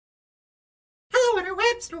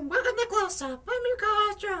interwebs, and welcome to Close Up. I'm your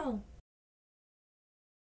co-host, Joe.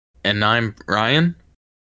 And I'm Ryan.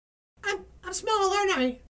 I'm small, aren't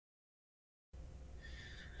I?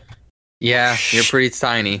 Yeah, you're pretty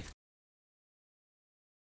tiny.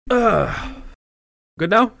 Good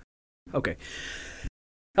now? Okay.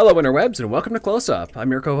 Hello, interwebs, and welcome to Close Up.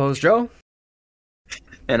 I'm your co-host, Joe.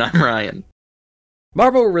 And I'm Ryan.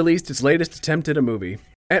 Marvel released its latest attempt at a movie,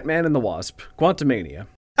 Ant-Man and the Wasp, Quantumania.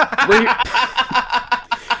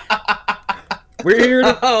 We're here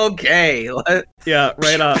to... Okay. Yeah,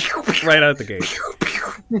 right out the gate.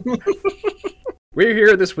 We're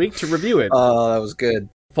here this week to review it. Oh, that was good.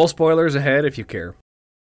 Full spoilers ahead if you care.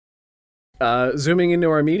 Zooming into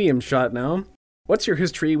our medium shot now. What's your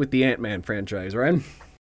history with the Ant-Man franchise, Ryan?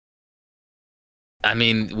 I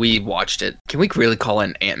mean, we watched it. Can we really call it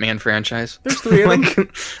an Ant-Man franchise? There's three of them.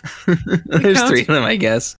 There's three of them, I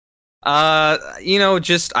guess. I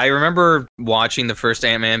remember watching the first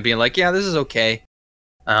Ant-Man being like, yeah, this is okay.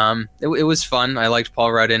 It was fun. I liked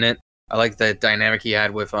Paul Rudd in it. I liked the dynamic he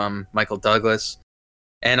had with Michael Douglas.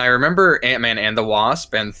 And I remember Ant-Man and the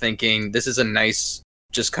Wasp and thinking this is a nice,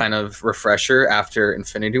 just kind of refresher after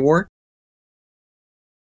Infinity War.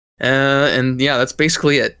 And yeah, that's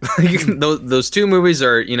basically it. Those two movies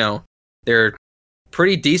are, they're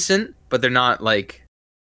pretty decent, but they're not like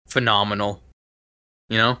phenomenal,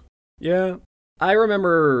 Yeah, I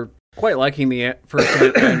remember quite liking the first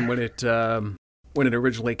Ant-Man when it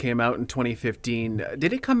originally came out in 2015.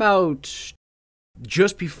 Did it come out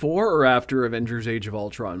just before or after Avengers: Age of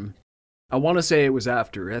Ultron? I want to say it was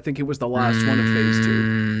after. I think it was the last one of Phase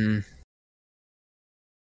 2.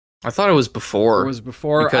 I thought it was before. It was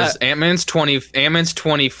before because Ant-Man's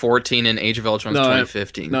 2014 and Age of Ultron's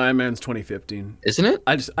 2015. No, Ant-Man's 2015. Isn't it?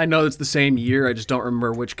 I know it's the same year. I just don't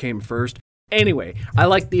remember which came first. Anyway, I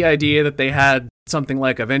like the idea that they had something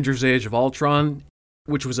like Avengers: Age of Ultron,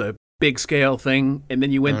 which was a big scale thing, and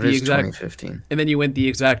then you went 2015. And then you went the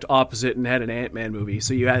exact opposite and had an Ant-Man movie.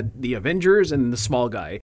 So you had the Avengers and the small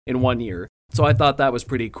guy in 1 year. So I thought that was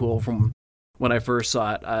pretty cool from when I first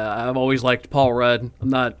saw it. I've always liked Paul Rudd. I'm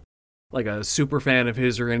not like a super fan of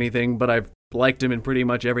his or anything, but I've liked him in pretty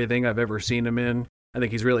much everything I've ever seen him in. I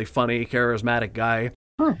think he's really funny, charismatic guy.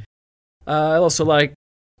 Huh. I also like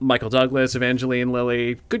Michael Douglas, Evangeline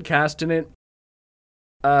Lilly, good cast in it.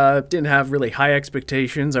 Didn't have really high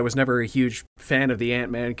expectations. I was never a huge fan of the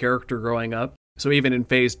Ant-Man character growing up. So even in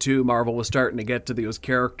Phase 2, Marvel was starting to get to those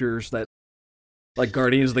characters that, like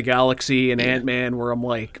Guardians of the Galaxy and Ant-Man, where I'm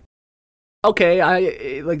like,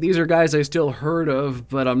 okay, these are guys I still heard of,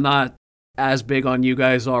 but I'm not as big on you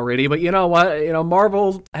guys already. But you know what?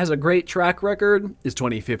 Marvel has a great track record. Is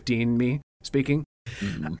 2015 me speaking?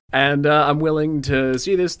 Mm-hmm. And I'm willing to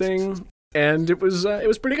see this thing. And it was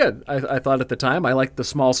pretty good. I thought at the time. I liked the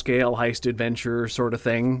small scale heist adventure sort of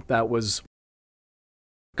thing. That was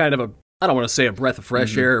kind of I don't want to say a breath of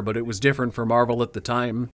fresh air, but it was different for Marvel at the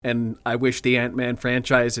time. And I wish the Ant-Man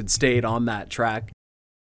franchise had stayed on that track.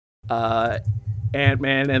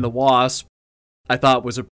 Ant-Man and the Wasp, I thought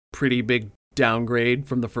was a pretty big downgrade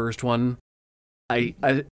from the first one.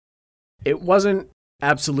 It wasn't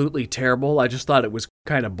absolutely terrible. I just thought it was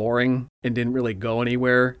kind of boring and didn't really go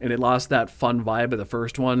anywhere, and it lost that fun vibe of the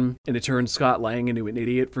first one, and it turned Scott Lang into an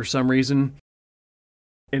idiot for some reason.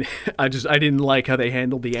 And I didn't like how they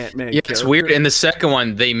handled the Ant-Man character. It's weird. In the second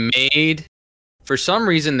one, they made the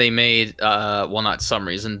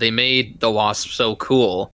Wasp so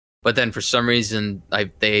cool, but then for some reason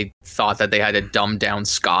they thought that they had to dumb down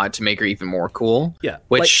Scott to make her even more cool. Yeah,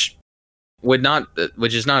 which is not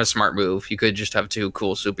a smart move. You could just have two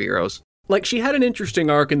cool superheroes. Like, she had an interesting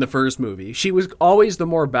arc in the first movie. She was always the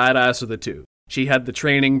more badass of the two. She had the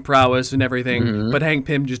training prowess and everything, but Hank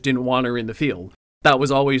Pym just didn't want her in the field. That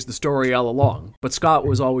was always the story all along. But Scott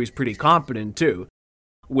was always pretty competent too.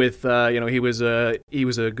 With he was a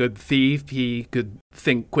good thief. He could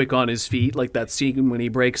think quick on his feet, like that scene when he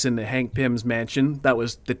breaks into Hank Pym's mansion. That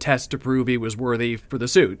was the test to prove he was worthy for the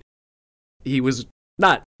suit. He was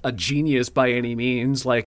not a genius by any means,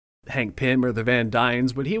 like Hank Pym or the Van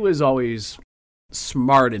Dynes, but he was always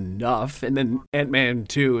smart enough. And then Ant-Man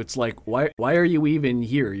 2, it's like, why are you even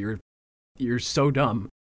here? You're so dumb.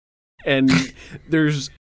 And there's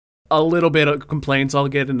a little bit of complaints. I'll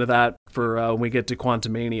get into that for when we get to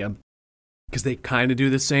Quantumania, because they kind of do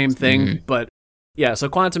the same thing. But yeah, so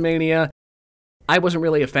Quantumania, I wasn't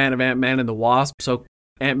really a fan of Ant-Man and the Wasp. So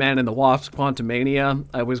Ant-Man and the Wasp, Quantumania,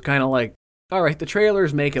 I was kind of like, all right, the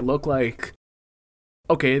trailers make it look like,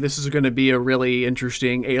 okay, this is going to be a really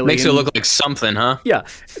interesting alien. Makes it look like something, huh? Yeah,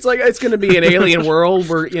 it's like it's going to be an alien world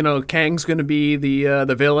where Kang's going to be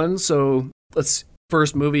the villain. So let's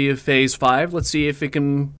first movie of Phase 5. Let's see if it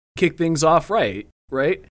can kick things off right?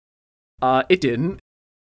 It didn't.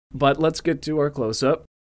 But let's get to our close-up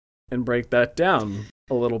and break that down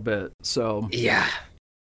a little bit. So, yeah.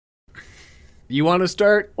 You want to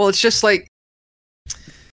start? Well, it's just like,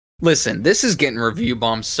 listen, this is getting review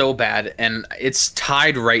bombed so bad, and it's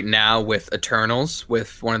tied right now with Eternals,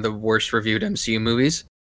 with one of the worst reviewed MCU movies.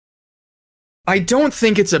 I don't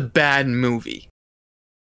think it's a bad movie.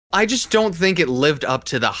 I just don't think it lived up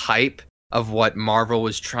to the hype of what Marvel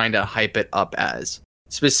was trying to hype it up as.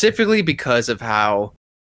 Specifically because of how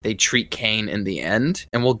they treat Kane in the end,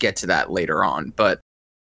 and we'll get to that later on. But,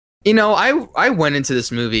 you know, I went into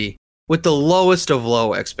this movie with the lowest of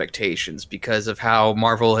low expectations because of how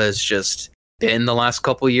Marvel has just been the last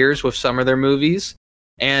couple years with some of their movies.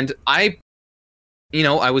 And I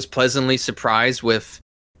was pleasantly surprised with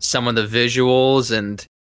some of the visuals and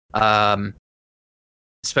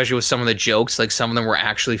especially with some of the jokes. Like, some of them were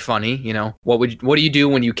actually funny. You know, what do you do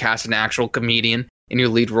when you cast an actual comedian in your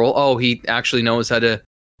lead role? Oh, he actually knows how to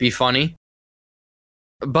be funny.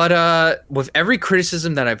 But with every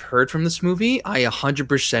criticism that I've heard from this movie, I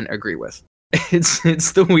 100% agree with.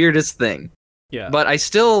 It's the weirdest thing. Yeah. But I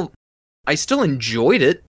still enjoyed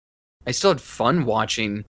it. I still had fun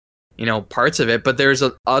watching, parts of it. But there's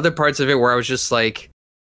other parts of it where I was just like,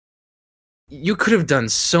 you could have done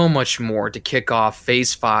so much more to kick off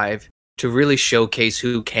Phase 5 to really showcase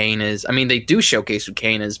who Kane is. I mean, they do showcase who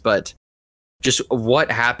Kane is, but just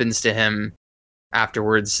what happens to him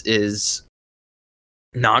afterwards is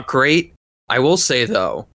not great. I will say,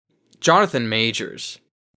 though, Jonathan Majors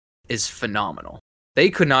is phenomenal. They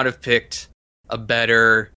could not have picked a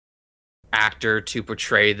better actor to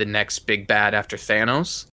portray the next big bad after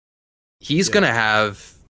Thanos. He's going to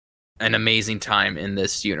have an amazing time in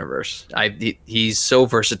this universe. He's so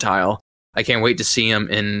versatile. I can't wait to see him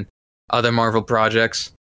in other Marvel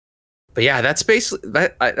projects. But yeah, that's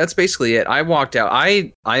basically it. I walked out.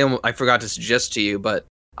 I forgot to suggest to you, but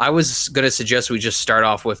I was going to suggest we just start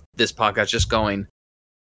off with this podcast just going,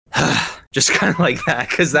 just kind of like that,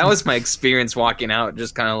 because that was my experience walking out,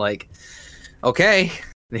 just kind of like, okay,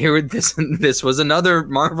 this was another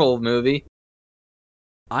Marvel movie.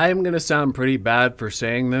 I'm going to sound pretty bad for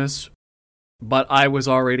saying this, but I was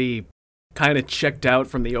already kind of checked out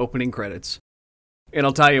from the opening credits. And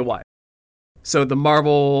I'll tell you why. So the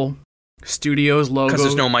Marvel Studios logo... Because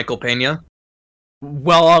there's no Michael Pena?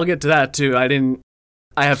 Well, I'll get to that too.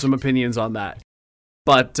 I have some opinions on that.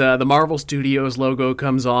 But the Marvel Studios logo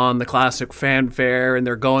comes on, the classic fanfare, and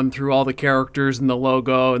they're going through all the characters in the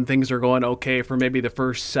logo, and things are going okay for maybe the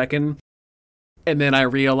first second. And then I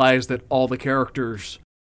realized that all the characters,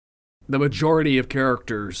 the majority of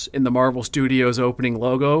characters in the Marvel Studios opening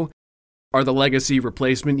logo are the legacy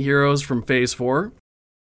replacement heroes from Phase 4.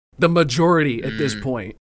 The majority at this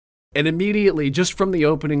point. And immediately, just from the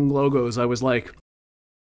opening logos, I was like,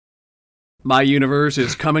 my universe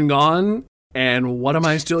is come and gone, and what am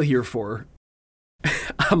I still here for?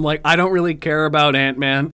 I'm like, I don't really care about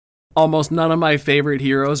Ant-Man. Almost none of my favorite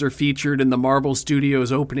heroes are featured in the Marvel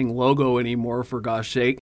Studios opening logo anymore, for gosh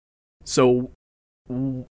sake. So,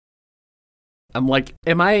 I'm like,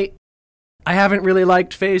 I haven't really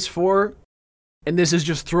liked Phase 4, and this is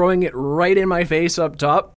just throwing it right in my face up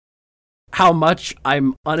top, how much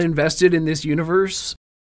I'm uninvested in this universe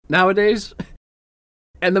nowadays.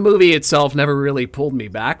 And the movie itself never really pulled me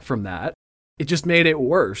back from that. It just made it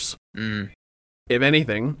worse. If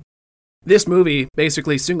anything. This movie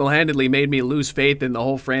basically single-handedly made me lose faith in the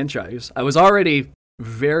whole franchise. I was already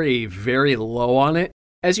very, very low on it,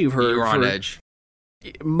 as you've heard. You were on edge.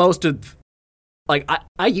 Most of... Like,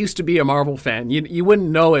 I used to be a Marvel fan. You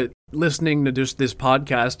wouldn't know it listening to just this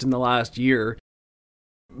podcast in the last year.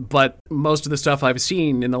 But most of the stuff I've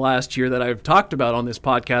seen in the last year that I've talked about on this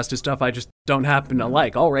podcast is stuff I just don't happen to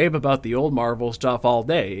like. I'll rave about the old Marvel stuff all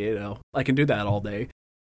day, I can do that all day.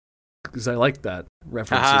 Because I like that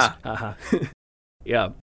references.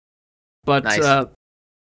 Yeah. But, nice.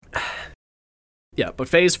 But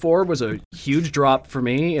Phase 4 was a huge drop for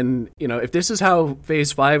me. And, if this is how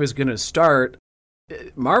Phase 5 is going to start,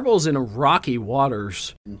 Marvel's in rocky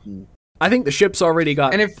waters. Mm-hmm. I think the ship's already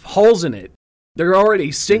got holes in it. They're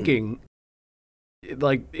already sinking. And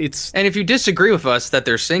if you disagree with us that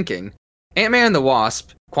they're sinking, Ant-Man and the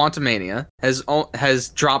Wasp, Quantumania, has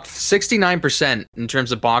dropped 69% in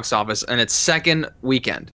terms of box office in its second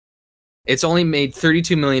weekend. It's only made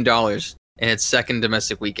 $32 million in its second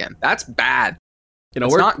domestic weekend. That's bad.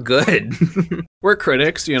 It's not good. We're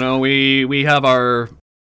critics, we have our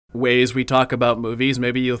ways we talk about movies.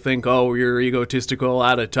 Maybe you'll think, oh, you're egotistical,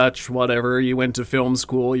 out of touch, whatever. You went to film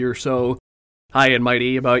school, you're so high and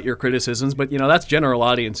mighty about your criticisms, but that's general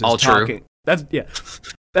audiences All talking. true.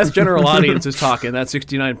 That's general audiences talking. That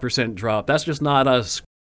 69% drop. That's just not us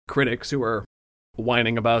critics who are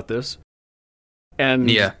whining about this. And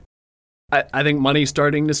Yeah. I think money's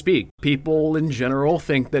starting to speak. People in general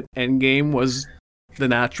think that Endgame was the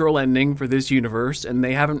natural ending for this universe, and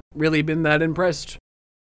they haven't really been that impressed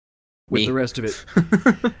with the rest of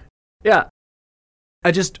it. Yeah.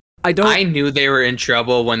 I knew they were in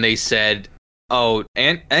trouble when they said, oh,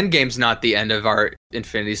 Endgame's not the end of our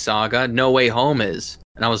Infinity Saga. No Way Home is.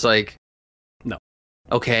 And I was like, no.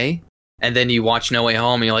 Okay. And then you watch No Way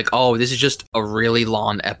Home and you're like, oh, this is just a really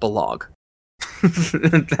long epilogue.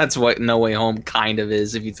 That's what No Way Home kind of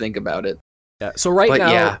is, if you think about it. Yeah.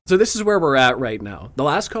 So this is where we're at right now. The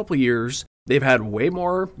last couple of years, they've had way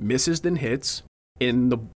more misses than hits in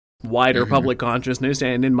the wider public consciousness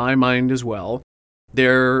and in my mind as well.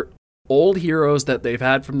 They're old heroes that they've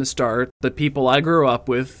had from the start, the people I grew up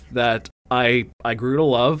with that I grew to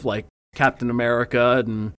love, like Captain America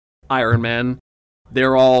and Iron Man.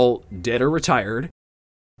 They're all dead or retired.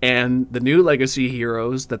 And the new legacy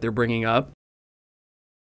heroes that they're bringing up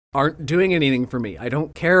aren't doing anything for me. I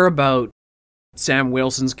don't care about Sam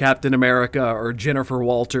Wilson's Captain America or Jennifer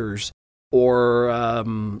Walters or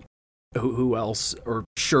who else, or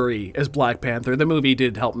Shuri as Black Panther. The movie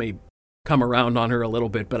did help me come around on her a little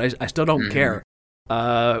bit, but I still don't care.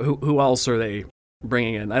 Who else are they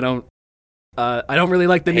bringing in? I don't really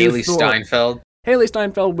like the Haley new Thor. Steinfeld. Haley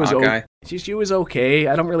Steinfeld was okay. She was okay.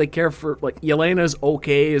 I don't really care for, like, Yelena's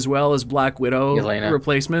okay as well as Black Widow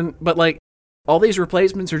replacement, but like all these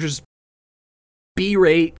replacements are just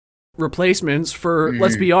B-rate replacements for,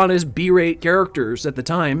 let's be honest, B-rate characters at the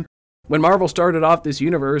time. When Marvel started off this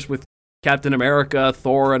universe with Captain America,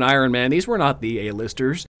 Thor, and Iron Man, these were not the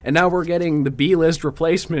A-listers, and now we're getting the B-list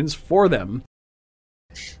replacements for them.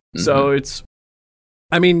 So it's,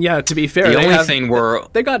 I mean, yeah, to be fair,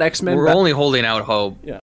 they got X-Men. We're only holding out hope.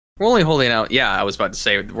 Yeah. We're only holding out, I was about to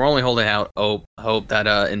say, we're only holding out hope that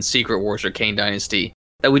in Secret Wars or Kane Dynasty,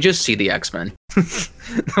 that we just see the X-Men.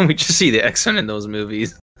 We just see the X-Men in those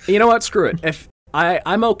movies. You know what? Screw it. If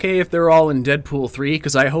I'm okay if they're all in Deadpool 3,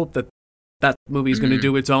 because I hope that movie's going to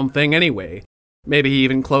do its own thing anyway. Maybe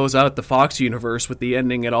even close out the Fox universe with the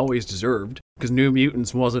ending it always deserved, because New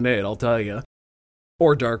Mutants wasn't it, I'll tell you.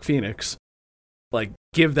 Or Dark Phoenix. Like,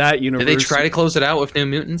 give that universe... Did they try to close it out with New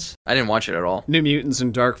Mutants? I didn't watch it at all. New Mutants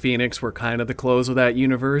and Dark Phoenix were kind of the close of that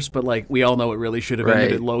universe, but like, we all know it really should have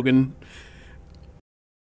ended at Logan.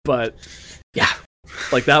 But... yeah.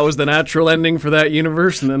 Like, that was the natural ending for that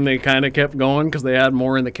universe, and then they kind of kept going because they had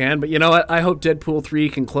more in the can. But you know what? I hope Deadpool 3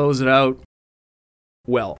 can close it out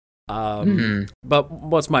well. But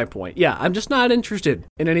what's my point? Yeah, I'm just not interested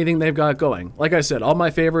in anything they've got going. Like I said, all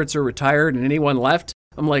my favorites are retired, and anyone left,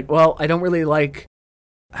 I'm like, well, I don't really like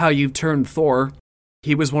how you've turned Thor.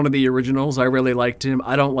 He was one of the originals. I really liked him.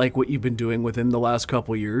 I don't like what you've been doing with him the last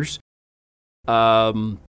couple years.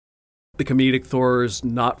 The comedic Thor is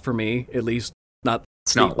not for me, at least not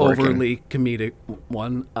it's the not overly comedic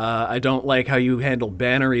one. I don't like how you handle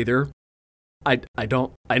Banner either. I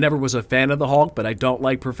never was a fan of the Hulk, but I don't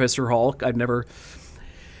like Professor Hulk. I've never...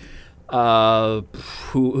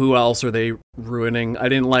 who else are they ruining? I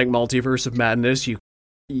didn't like Multiverse of Madness.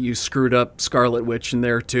 You screwed up Scarlet Witch in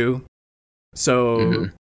there too. So,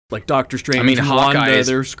 like Doctor Strange, I mean, Hawkeye Wanda, is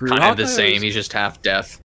they're screwed. kind of the same. He's just half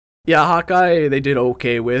deaf. Yeah, Hawkeye they did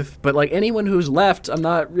okay with, but like anyone who's left, I'm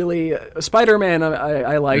not really... Spider-Man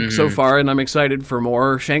I like so far, and I'm excited for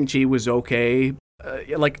more. Shang-Chi was okay.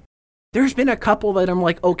 There's been a couple that I'm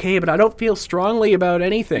like, okay, but I don't feel strongly about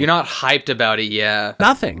anything. You're not hyped about it, yeah.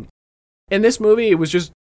 Nothing. In this movie, it was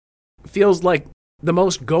just... feels like the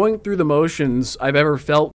most going through the motions I've ever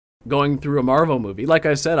felt going through a Marvel movie. Like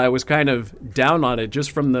I said, I was kind of down on it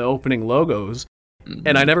just from the opening logos,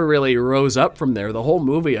 and I never really rose up from there. The whole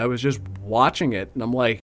movie, I was just watching it, and I'm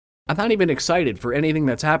like, I'm not even excited for anything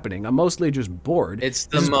that's happening. I'm mostly just bored. It's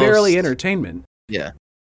barely entertainment. Yeah.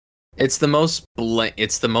 It's the most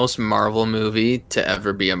Marvel movie to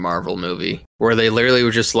ever be a Marvel movie, where they literally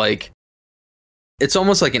were just like, it's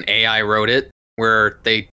almost like an AI wrote it, where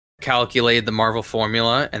they calculated the Marvel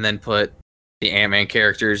formula and then put the Ant-Man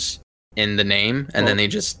characters in the name, and then they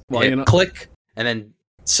just hit click, and then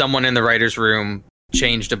someone in the writer's room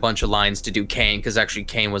changed a bunch of lines to do Kane, because actually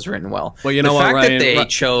Kane was written well. Well, you know what, Ryan? The fact that they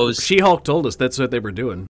chose... She-Hulk told us that's what they were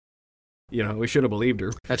doing. You know, we should have believed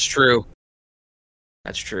her. That's true.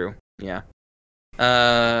 Yeah.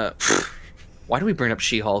 Why do we bring up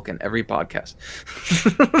She-Hulk in every podcast?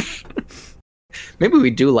 Maybe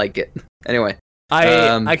we do like it. Anyway.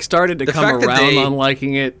 I started to come around on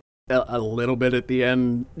liking it a little bit at the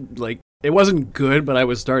end. Like, It wasn't good, but I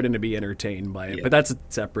was starting to be entertained by it. Yeah. But that's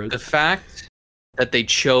separate. The fact that they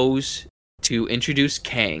chose to introduce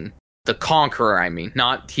Kang, the Conqueror, I mean,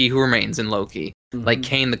 not He Who Remains in Loki, like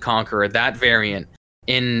Kang the Conqueror, that variant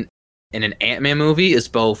in an Ant-Man movie is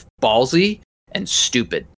both ballsy and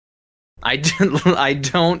stupid. I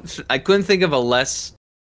couldn't think of a less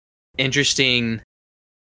interesting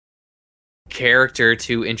character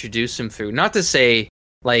to introduce him through. Not to say,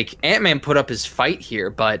 like, Ant-Man put up his fight here,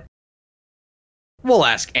 but we'll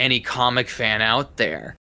ask any comic fan out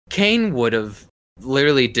there. Kang would have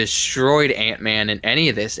literally destroyed Ant-Man in any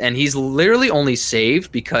of this, and he's literally only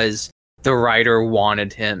saved because the writer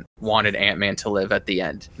wanted Ant-Man to live at the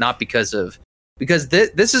end, not because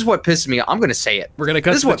this is what pisses me off. I'm going to say it. We're going to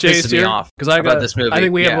cut this to the chase here, because I got this movie. I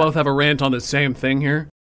think we both have a rant on the same thing here.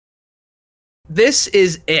 This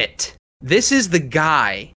is it. This is the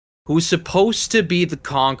guy who's supposed to be the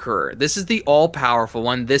Conqueror. This is the all-powerful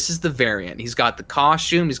one. This is the variant. He's got the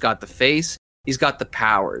costume, he's got the face, he's got the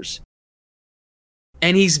powers.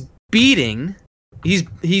 And he's beat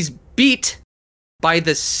by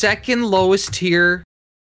the second lowest tier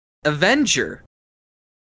Avenger.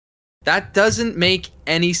 That doesn't make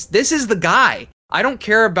any... This is the guy. I don't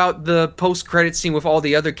care about the post-credit scene with all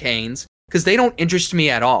the other Kanes, because they don't interest me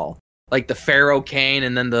at all. Like the Pharaoh Kane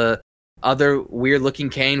and then the other weird-looking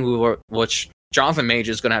Kane, which Jonathan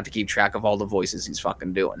Major is going to have to keep track of all the voices he's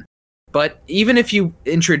fucking doing. But even if you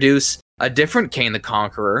introduce a different Kane the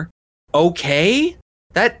Conqueror, okay?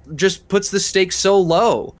 That just puts the stakes so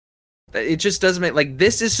low. It just doesn't make... Like,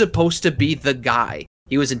 this is supposed to be the guy.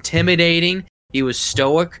 He was intimidating. He was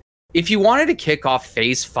stoic. If you wanted to kick off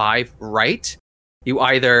Phase 5 right, you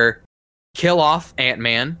either kill off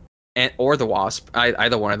Ant-Man or the Wasp,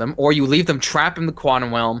 either one of them, or you leave them trapped in the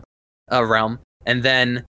quantum realm, and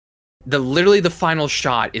then literally the final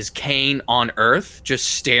shot is Kane on Earth just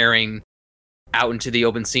staring out into the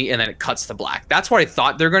open sea, and then it cuts to black. That's what I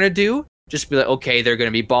thought they're going to do. Just be like, okay, they're going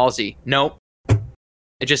to be ballsy. Nope.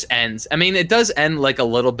 It just ends. I mean, it does end like a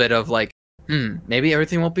little bit of like, maybe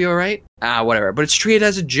everything won't be all right. Whatever. But it's treated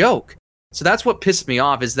as a joke. So that's what pissed me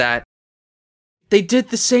off, is that they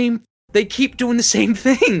keep doing the same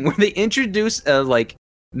thing where they introduce a like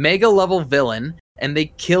mega level villain and they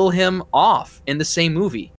kill him off in the same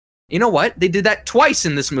movie. You know what? They did that twice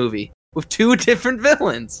in this movie with two different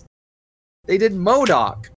villains. They did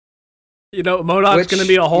MODOK. You know, MODOK's going to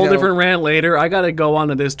be a whole different rant later. I got to go on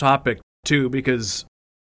to this topic too, because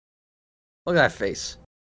look at that face.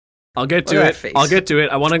 I'll get to it.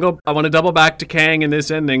 I want to double back to Kang in this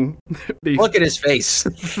ending. Look at his face.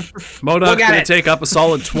 MODOK's going to take up a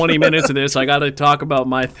solid 20 minutes of this. I got to talk about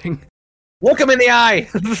my thing. Look him in the eye.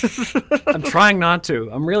 I'm trying not to.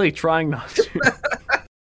 I'm really trying not to.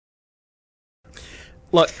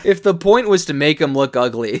 Look, if the point was to make him look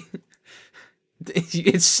ugly,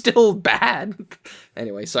 it's still bad.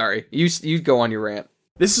 Anyway, sorry. You go on your rant.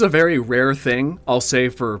 This is a very rare thing, I'll say,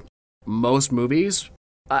 for most movies.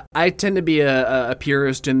 I tend to be a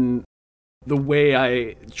purist in the way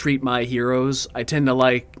I treat my heroes. I tend to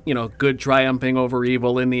like, good triumphing over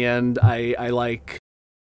evil in the end. I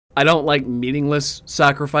don't like meaningless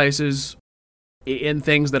sacrifices in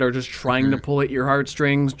things that are just trying to pull at your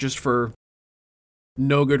heartstrings just for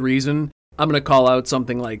no good reason. I'm going to call out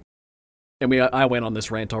something like, I went on this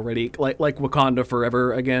rant already, like Wakanda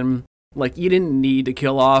Forever again. Like, you didn't need to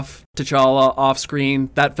kill off T'Challa off screen.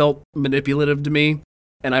 That felt manipulative to me.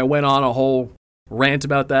 And I went on a whole rant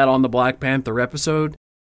about that on the Black Panther episode.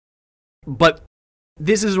 But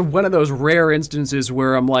this is one of those rare instances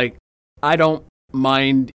where I'm like, I don't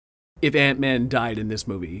mind if Ant-Man died in this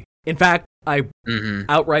movie. In fact, I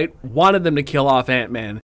outright wanted them to kill off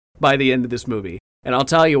Ant-Man by the end of this movie. And I'll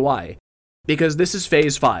tell you why. Because this is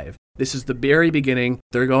Phase 5. This is the very beginning.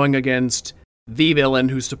 They're going against the villain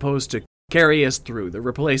who's supposed to carry us through, the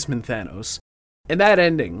replacement Thanos. And that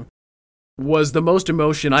ending was the most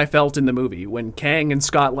emotion I felt in the movie, when Kang and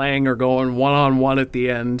Scott Lang are going one-on-one at the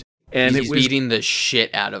end. And He's beating the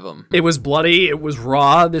shit out of him. It was bloody, it was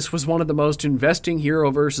raw. This was one of the most investing hero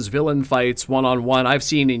versus villain fights one-on-one I've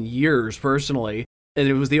seen in years, personally. And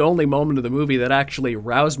it was the only moment of the movie that actually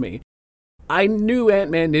roused me. I knew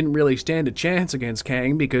Ant-Man didn't really stand a chance against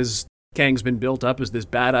Kang, because Kang's been built up as this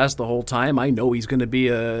badass the whole time. I know he's going to be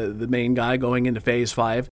the main guy going into Phase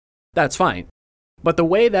 5. That's fine. But the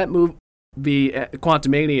way that movie,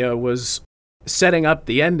 Quantumania, was setting up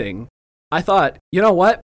the ending, I thought, you know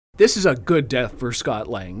what? This is a good death for Scott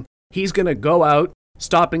Lang. He's going to go out,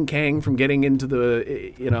 stopping Kang from getting into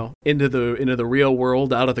the, into the real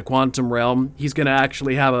world, out of the quantum realm. He's going to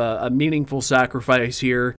actually have a meaningful sacrifice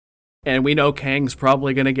here. And we know Kang's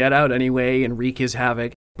probably going to get out anyway and wreak his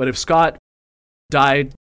havoc. But if Scott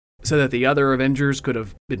died so that the other Avengers could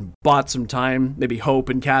have been bought some time, maybe Hope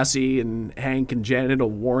and Cassie and Hank and Janet will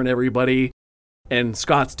warn everybody, and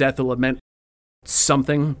Scott's death will have meant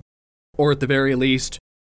something, or at the very least,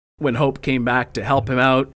 when Hope came back to help him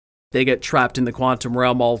out, they get trapped in the quantum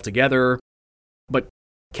realm altogether, but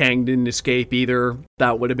Kang didn't escape either.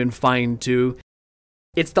 That would have been fine too.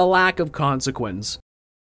 It's the lack of consequence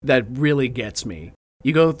that really gets me.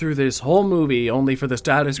 You go through this whole movie only for the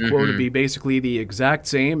status quo to be basically the exact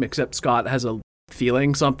same, except Scott has a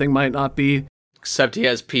feeling something might not be. Except he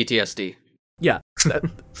has PTSD. Yeah,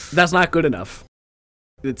 that's not good enough.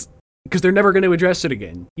 It's because they're never going to address it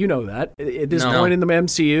again. You know that. At this point in the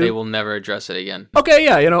MCU, they will never address it again. Okay,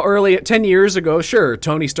 yeah, early 10 years ago, sure,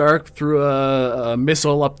 Tony Stark threw a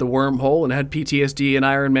missile up the wormhole and had PTSD in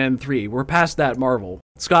Iron Man 3. We're past that, Marvel.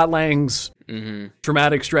 Scott Lang's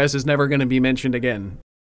traumatic stress is never going to be mentioned again.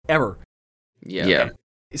 Ever. Yeah.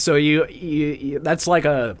 So you that's like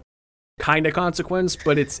a kind of consequence,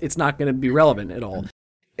 but it's not going to be relevant at all.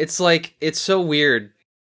 It's like, it's so weird.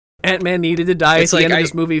 Ant-Man needed to die at the end of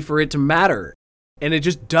this movie for it to matter, and it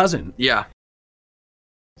just doesn't. Yeah.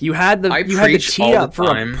 You had the tee up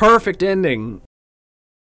for a perfect ending,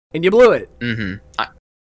 and you blew it.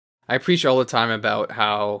 I preach all the time about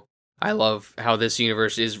how I love how this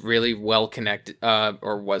universe is really well connected,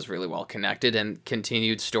 or was really well connected, and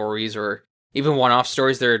continued stories, or even one-off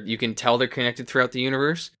stories, you can tell they're connected throughout the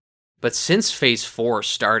universe. But since Phase 4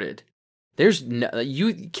 started,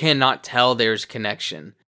 you cannot tell there's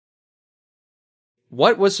connection.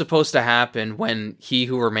 What was supposed to happen when He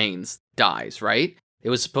Who Remains dies, right? It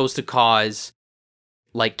was supposed to cause,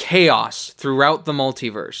 like, chaos throughout the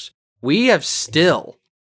multiverse. We have still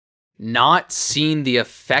not seen the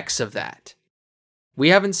effects of that. We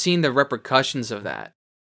haven't seen the repercussions of that.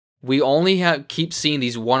 We only keep seeing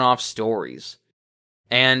these one-off stories.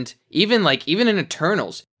 And even in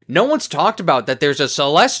Eternals, no one's talked about that there's a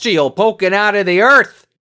celestial poking out of the earth.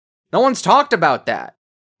 No one's talked about that.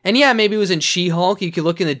 And yeah, maybe it was in She-Hulk. You could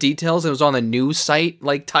look in the details. It was on the news site,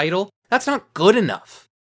 title. That's not good enough.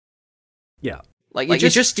 Yeah. It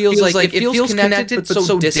just feels like it feels connected, but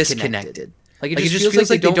so disconnected. It just feels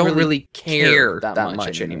like they don't really care that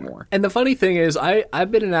much anymore. And the funny thing is, I've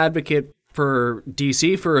been an advocate for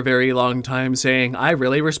DC for a very long time, saying I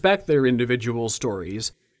really respect their individual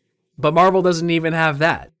stories. But Marvel doesn't even have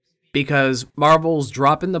that, because Marvel's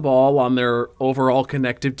dropping the ball on their overall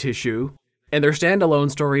connective tissue. And their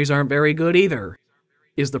standalone stories aren't very good either,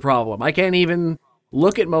 is the problem. I can't even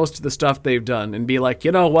look at most of the stuff they've done and be like,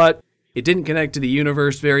 you know what? It didn't connect to the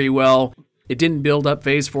universe very well. It didn't build up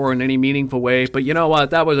Phase 4 in any meaningful way. But you know what?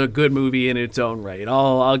 That was a good movie in its own right.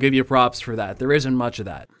 I'll give you props for that. There isn't much of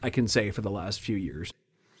that, I can say, for the last few years.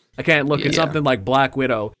 I can't look at something like Black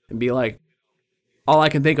Widow and be like, all I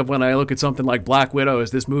can think of when I look at something like Black Widow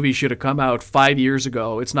is this movie should have come out 5 years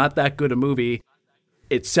ago. It's not that good a movie.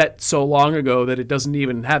 It's set so long ago that it doesn't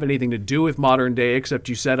even have anything to do with modern day, except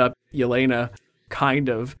you set up Yelena, kind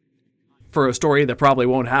of, for a story that probably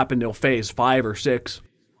won't happen till Phase 5 or 6.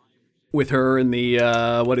 With her and the,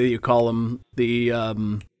 what do you call them?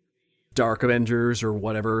 The Dark Avengers or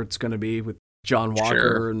whatever it's going to be, with John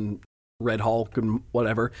Walker and Red Hulk and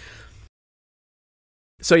whatever.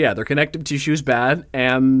 So yeah, their connective tissue's bad,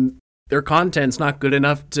 and their content's not good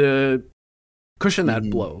enough to cushion that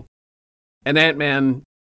blow. And Ant-Man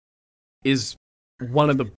is one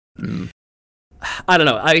of the... I don't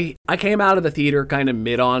know. I came out of the theater kind of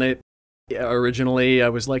mid on it originally. I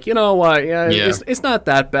was like, you know what? It's not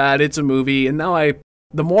that bad. It's a movie. And now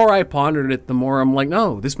the more I pondered it, the more I'm like,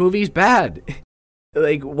 no, this movie's bad.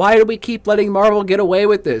 Why do we keep letting Marvel get away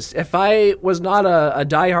with this? If I was not a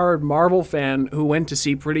diehard Marvel fan who went to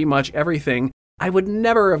see pretty much everything, I would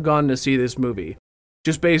never have gone to see this movie.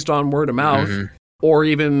 Just based on word of mouth. Or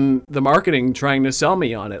even the marketing trying to sell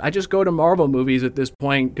me on it. I just go to Marvel movies at this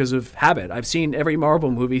point because of habit. I've seen every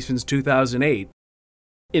Marvel movie since 2008.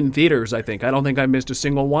 In theaters, I think. I don't think I missed a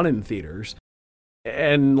single one in theaters.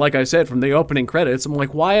 And like I said, from the opening credits, I'm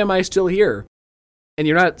like, why am I still here? And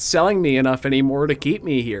you're not selling me enough anymore to keep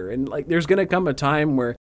me here. And there's going to come a time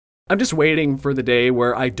where I'm just waiting for the day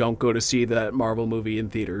where I don't go to see that Marvel movie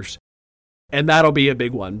in theaters. And that'll be a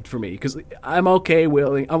big one for me, because I'm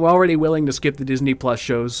already willing to skip the Disney Plus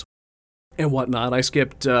shows and whatnot. I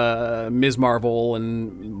skipped Ms. Marvel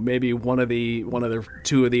and maybe one of the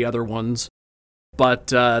two of the other ones. But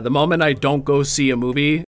the moment I don't go see a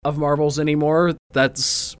movie of Marvel's anymore,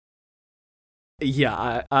 that's...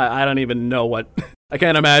 Yeah, I don't even know what... I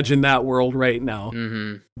can't imagine that world right now.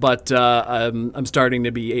 But I'm starting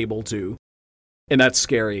to be able to. And that's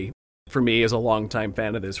scary for me as a longtime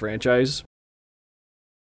fan of this franchise.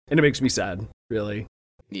 And it makes me sad, really.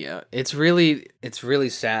 Yeah, it's really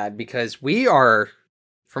sad because we are,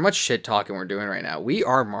 for much shit talking we're doing right now, we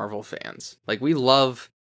are Marvel fans. Like, we love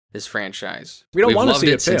this franchise. We don't want to loved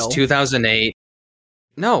see it it fail. since 2008.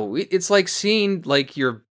 No, it's like seeing like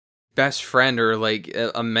your best friend or like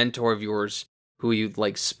a mentor of yours who you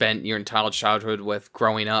like spent your entire childhood with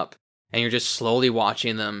growing up, and you're just slowly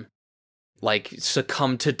watching them like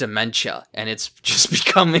succumb to dementia, and it's just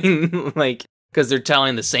becoming like, because they're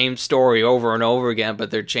telling the same story over and over again, but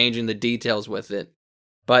they're changing the details with it.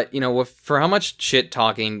 But, you know, for how much shit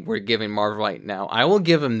talking we're giving Marvel right now, I will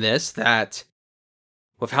give them this, that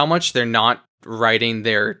with how much they're not writing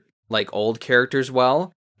their, like, old characters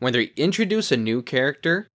well, when they introduce a new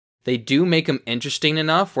character, they do make them interesting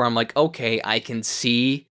enough where I'm like, okay, I can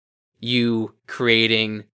see you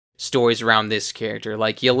creating stories around this character.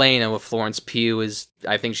 Like, Yelena with Florence Pugh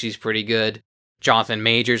I think she's pretty good. Jonathan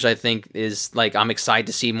Majors, I think, is, like, I'm excited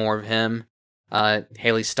to see more of him.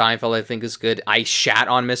 Haley Steinfeld, I think, is good. I shat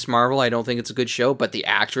on Miss Marvel. I don't think it's a good show, but the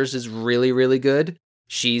actress is really, really good.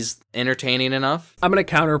 She's entertaining enough. I'm going to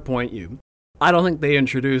counterpoint you. I don't think they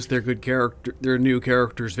introduced their new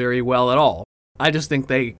characters very well at all. I just think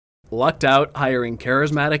they lucked out hiring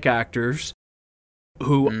charismatic actors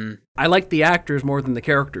who... I like the actors more than the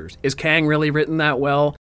characters. Is Kang really written that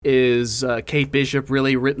well? Is Kate Bishop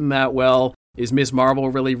really written that well? Is Miss Marvel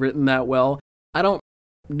really written that well? I don't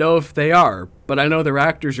know if they are, but I know their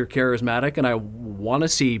actors are charismatic, and I want to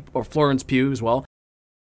see, or Florence Pugh as well.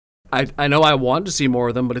 I know I want to see more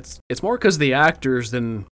of them, but it's more because of the actors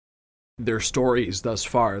than their stories thus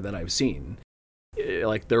far that I've seen.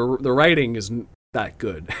 Like, the writing isn't that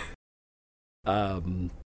good. But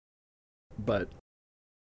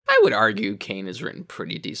I would argue Kane is written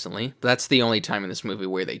pretty decently. That's the only time in this movie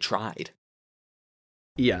where they tried.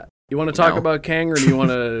 Yeah. You want to talk about Kang, or do you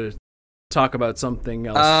want to talk about something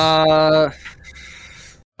else?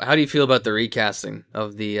 How do you feel about the recasting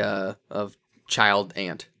of the of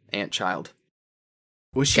Ant Child?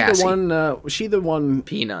 Was she Cassie. the one? Was she the one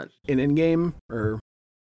Peanut in Endgame, or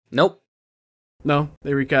nope? No,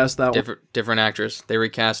 they recast that one. Different actress. They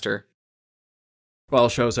recast her. Well,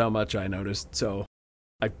 shows how much I noticed. So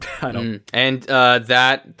I don't. And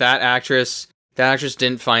that actress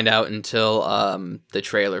didn't find out until the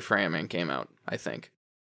trailer for Ant-Man came out, I think.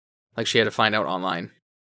 Like, she had to find out online.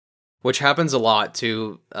 Which happens a lot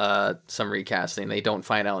to some recasting. They don't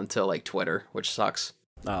find out until, like, Twitter, which sucks.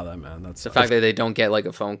 Oh, that's... The fact that they don't get, like,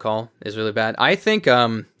 a phone call is really bad. I think,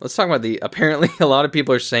 let's talk about apparently a lot of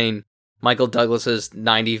people are saying Michael Douglas's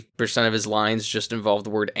 90% of his lines just involve the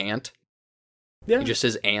word ant. Yeah. He just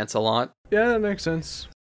says ants a lot. Yeah, that makes sense.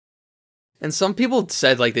 And some people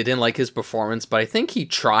said, like, they didn't like his performance, but I think he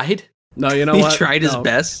tried. No, you know he what? He tried his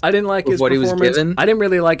best. I didn't like his what performance. He was given. I didn't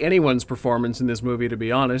really like anyone's performance in this movie, to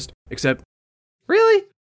be honest. Except... Really?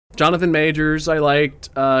 Jonathan Majors, I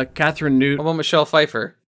liked. Catherine Newton. How about Michelle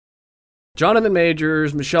Pfeiffer? Jonathan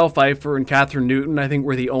Majors, Michelle Pfeiffer, and Catherine Newton, I think,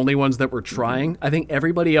 were the only ones that were trying. I think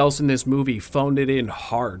everybody else in this movie phoned it in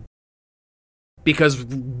hard. Because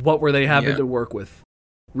what were they having to work with?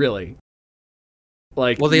 Really?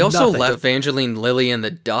 Like, well, they also left Evangeline Lilly in the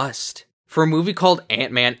dust for a movie called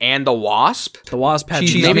Ant-Man and the Wasp. The Wasp had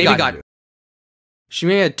she maybe had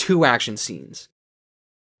 2 action scenes,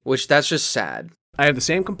 which that's just sad. I have the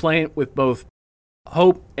same complaint with both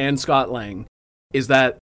Hope and Scott Lang, is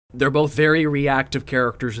that they're both very reactive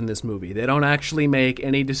characters in this movie. They don't actually make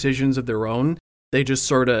any decisions of their own. They just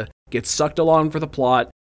sort of get sucked along for the plot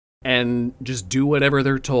and just do whatever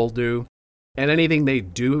they're told to. And anything they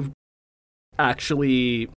do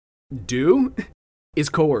actually do is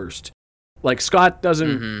coerced. Like, Scott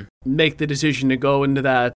doesn't make the decision to go into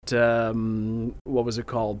that, what was it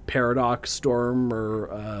called? Paradox Storm,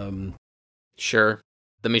 or... Sure.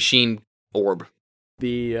 The machine orb.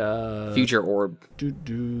 The, future orb.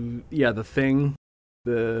 Yeah, the thing.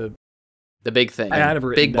 The big thing. I had it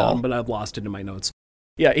written big down, ball. but I've lost it in my notes.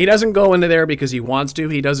 Yeah, he doesn't go into there because he wants to.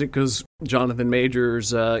 He does it because Jonathan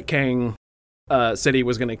Majors, Kang, said he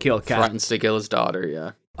was going to kill Cat. Threatens to kill his daughter,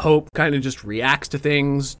 yeah. Hope kind of just reacts to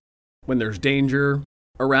things when there's danger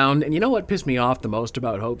around. And you know what pissed me off the most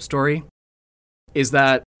about Hope's story? Is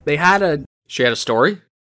that she had a story?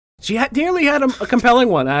 She nearly had a compelling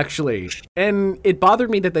one, actually. And it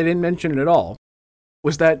bothered me that they didn't mention it at all.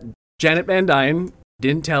 Was that Janet Van Dyne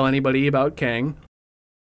didn't tell anybody about Kang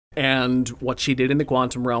and what she did in the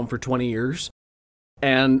quantum realm for 20 years.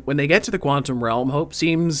 And when they get to the quantum realm, Hope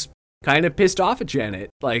seems kind of pissed off at Janet.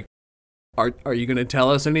 Like, are you going to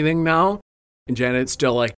tell us anything now? And Janet's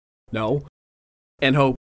still like, no. And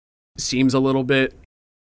Hope seems a little bit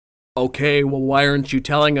okay, well, why aren't you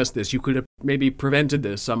telling us this? You could have maybe prevented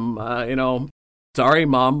this. I'm, sorry,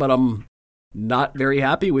 Mom, but I'm not very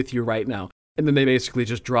happy with you right now. And then they basically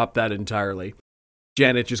just drop that entirely.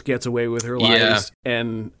 Janet just gets away with her lies,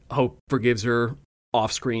 and Hope forgives her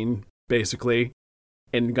off screen, basically,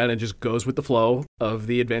 and kind of just goes with the flow of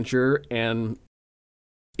the adventure, and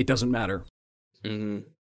it doesn't matter. Mm-hmm.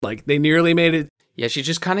 Like, they nearly made it. Yeah, she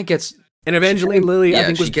just kind of gets... And Evangeline Lilly, I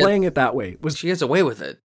think, was playing it that way. She gets away with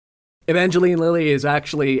it. Evangeline Lilly is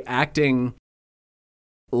actually acting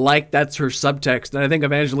like that's her subtext, and I think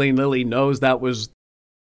Evangeline Lilly knows that was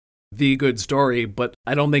the good story, but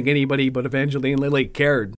I don't think anybody but Evangeline Lilly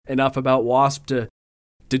cared enough about Wasp to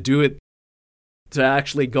do it, to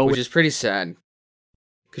actually go Which is pretty sad,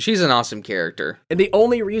 because she's an awesome character. And the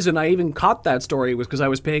only reason I even caught that story was because I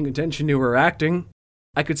was paying attention to her acting.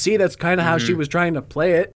 I could see that's kind of how she was trying to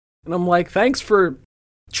play it, and I'm like, thanks for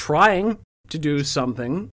trying to do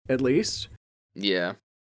something, at least. Yeah.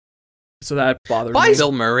 So that bothers me. Why is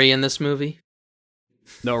Bill Murray in this movie?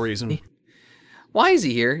 No reason. Why is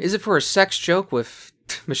he here? Is it for a sex joke with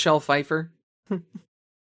Michelle Pfeiffer? Is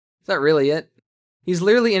that really it? He's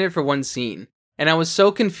literally in it for one scene. And I was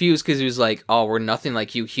so confused because he was like, oh, we're nothing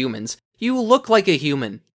like you humans. You look like a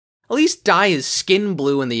human. At least dye his skin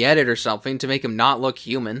blue in the edit or something to make him not look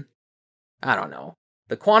human. I don't know.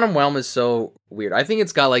 The Quantum Realm is so weird. I think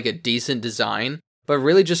it's got like a decent design, but it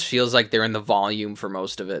really just feels like they're in the volume for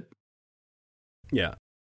most of it. Yeah.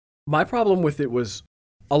 My problem with it was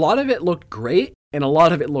a lot of it looked great and a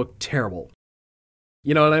lot of it looked terrible.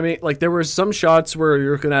 You know what I mean? Like, there were some shots where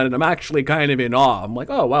you're looking at it, I'm actually kind of in awe. I'm like,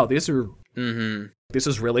 oh, wow, this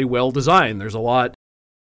is really well designed. There's a lot.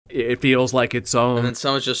 It feels like its own. And then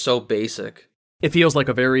some is just so basic. It feels like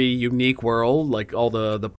a very unique world, like all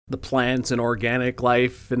the plants and organic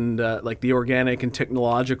life and like the organic and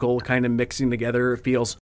technological kind of mixing together. It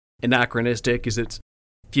feels anachronistic. Is it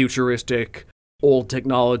futuristic, old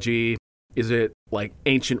technology? Is it like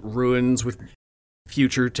ancient ruins with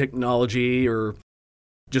future technology, or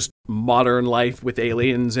just modern life with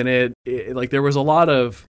aliens in it? Like, there was a lot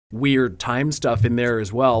of weird time stuff in there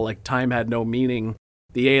as well. Like, time had no meaning.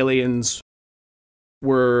 The aliens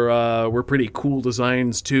were pretty cool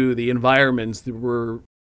designs too. The environments were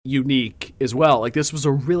unique as well. Like, this was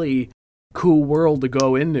a really cool world to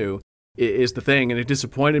go into, is the thing. And it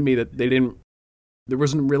disappointed me that there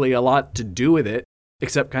wasn't really a lot to do with it,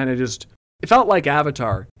 except kind of just, it felt like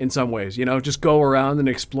Avatar in some ways, just go around and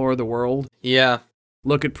explore the world. Yeah.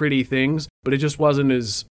 Look at pretty things, but it just wasn't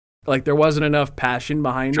as, like, there wasn't enough passion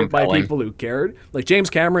behind it by people who cared. Like, James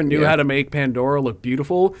Cameron knew how to make Pandora look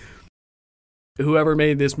beautiful. Whoever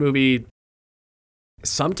made this movie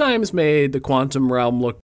sometimes made the Quantum Realm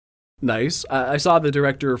look nice. I saw the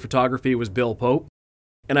director of photography was Bill Pope,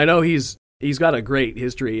 and I know he's got a great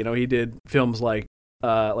history. He did films like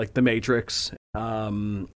The Matrix,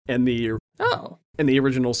 and the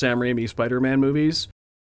original Sam Raimi Spider-Man movies.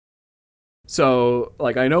 So,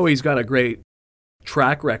 like, I know he's got a great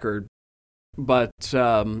track record, but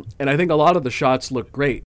and I think a lot of the shots look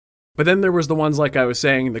great. But then there was the ones, like I was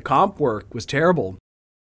saying, the comp work was terrible.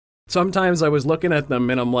 Sometimes I was looking at them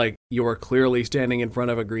and I'm like, you are clearly standing in front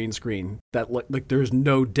of a green screen. That, like, there's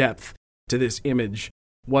no depth to this image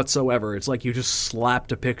whatsoever. It's like you just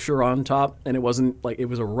slapped a picture on top, and it wasn't like, it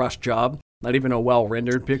was a rush job, not even a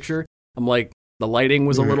well-rendered picture. I'm like, the lighting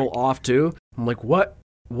was a little off too. I'm like, what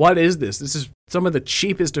is this? This is some of the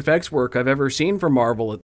cheapest effects work I've ever seen from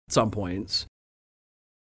Marvel at some points.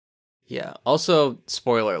 Yeah. Also,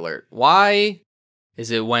 spoiler alert. Why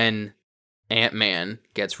is it when Ant-Man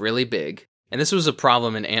gets really big, and this was a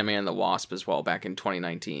problem in Ant-Man and the Wasp as well back in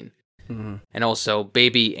 2019, and also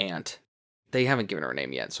Baby Ant. They haven't given her a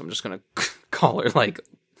name yet, so I'm just going to call her, like,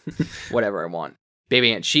 whatever I want.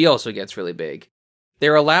 Baby Ant, she also gets really big.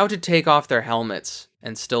 They're allowed to take off their helmets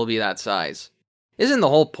and still be that size. Isn't the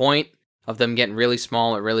whole point of them getting really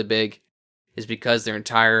small or really big is because their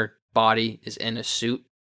entire body is in a suit?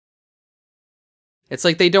 It's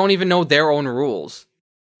like they don't even know their own rules.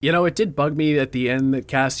 It did bug me at the end that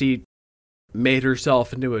Cassie made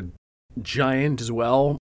herself into a giant as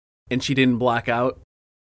well, and she didn't black out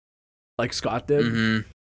like Scott did. Mm-hmm.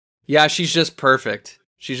 Yeah, she's just perfect.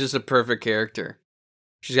 She's just a perfect character.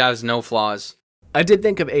 She has no flaws. I did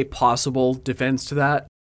think of a possible defense to that.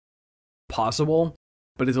 Possible,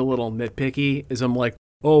 but it's a little nitpicky, as I'm like,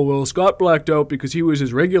 oh, well, Scott blacked out because he was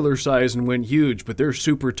his regular size and went huge, but they're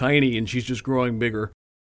super tiny and she's just growing bigger.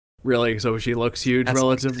 Really? So she looks huge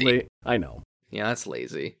relatively? Lazy. I know. Yeah, that's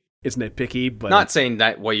lazy. It's nitpicky, but... Not saying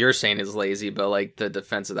that what you're saying is lazy, but, like, the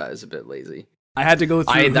defense of that is a bit lazy. I had to go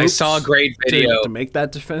through I saw a great video to make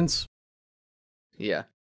that defense. Yeah.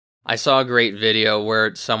 I saw a great video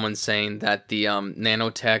where someone's saying that the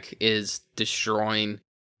nanotech is destroying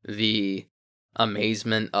the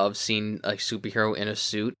amazement of seeing a superhero in a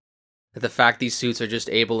suit. The fact these suits are just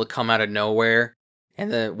able to come out of nowhere.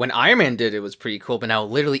 And when Iron Man did it was pretty cool, but now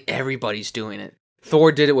literally everybody's doing it.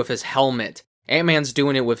 Thor did it with his helmet. Ant-Man's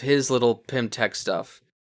doing it with his little Pym-Tech stuff.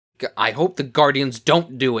 I hope the Guardians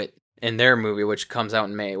don't do it in their movie, which comes out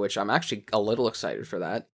in May, which I'm actually a little excited for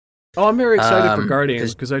that. Oh, I'm very excited for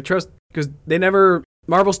Guardians because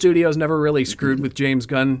Marvel Studios never really screwed with James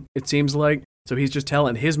Gunn, it seems like. So he's just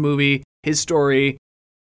telling his movie, his story,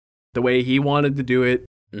 the way he wanted to do it,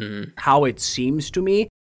 how it seems to me.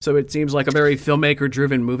 So it seems like a very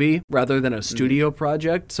filmmaker-driven movie rather than a studio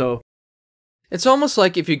project. So it's almost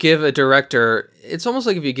like if you give a director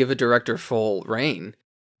full reign,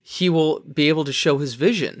 he will be able to show his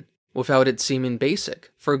vision without it seeming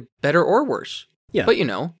basic, for better or worse. Yeah. But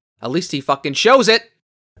at least he fucking shows it.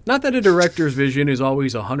 Not that a director's vision is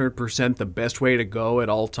always 100% the best way to go at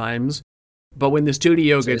all times, but when the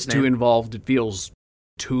studio gets too involved, it feels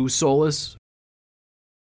too soulless.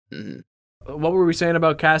 What were we saying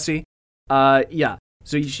about Cassie? Yeah.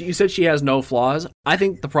 So you said she has no flaws. I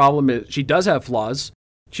think the problem is she does have flaws.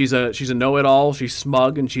 She's a know-it-all. She's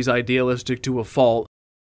smug and she's idealistic to a fault.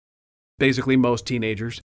 Basically, most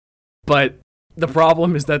teenagers. But the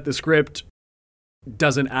problem is that the script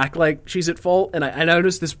doesn't act like she's at fault, and I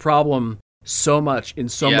notice this problem so much in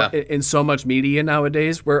so much media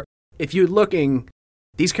nowadays. Where if you're looking,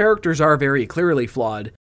 these characters are very clearly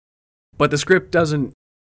flawed, but the script doesn't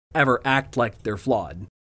ever act like they're flawed.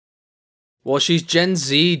 Well, she's Gen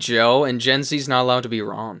Z, Joe, and Gen Z's not allowed to be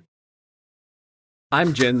wrong.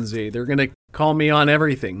 I'm Gen Z. They're gonna call me on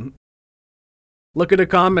everything. Look at the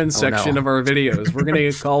comments section of our videos. We're gonna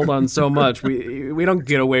get called on so much. We don't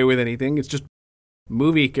get away with anything. It's just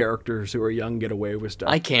movie characters who are young get away with stuff.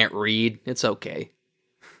 I can't read. It's okay.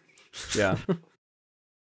 Yeah.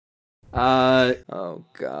 Oh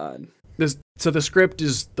God. So the script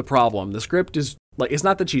is the problem. The script is like, it's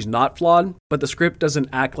not that she's not flawed, but the script doesn't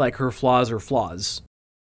act like her flaws are flaws.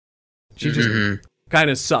 She just kind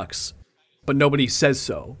of sucks, but nobody says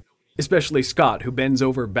so. Especially Scott, who bends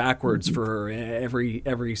over backwards for her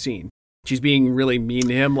every scene. She's being really mean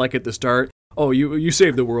to him, like at the start. Oh, you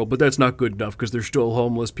saved the world, but that's not good enough because there's still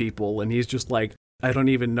homeless people. And he's just like, I don't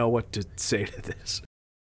even know what to say to this.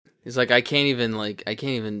 He's like, I can't even,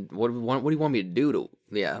 what do you want me to do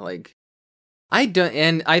I don't,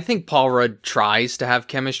 and I think Paul Rudd tries to have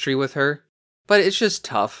chemistry with her, but it's just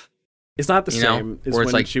tough. It's not the same as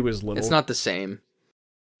when she was little. It's not the same.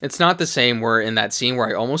 It's not the same where in that scene where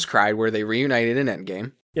I almost cried where they reunited in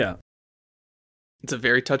Endgame. Yeah. It's a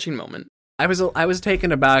very touching moment. I was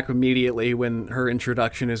taken aback immediately when her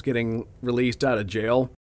introduction is getting released out of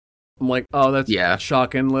jail. I'm like, oh, that's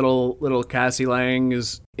shocking. Little Cassie Lang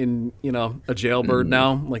is in, a jailbird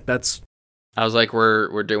now. Like, that's... I was like,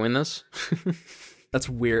 we're doing this? That's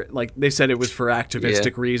weird. Like, they said it was for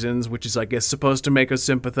activistic reasons, which is, I guess, supposed to make us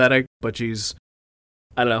sympathetic, but she's,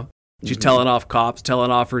 I don't know, she's telling off cops,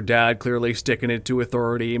 telling off her dad, clearly sticking it to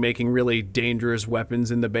authority, making really dangerous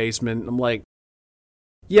weapons in the basement. I'm like,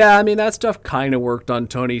 yeah, I mean, that stuff kind of worked on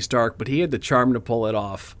Tony Stark, but he had the charm to pull it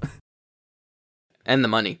off. And the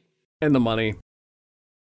money.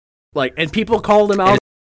 Like, and people called him out.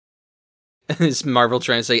 Is Marvel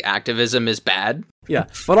trying to say activism is bad? Yeah,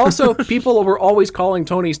 but also people were always calling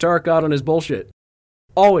Tony Stark out on his bullshit.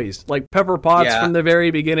 Always. Like Pepper Potts from the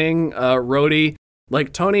very beginning, Rhodey.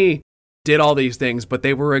 Like, Tony did all these things, but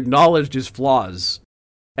they were acknowledged as flaws,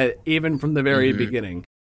 even from the very beginning.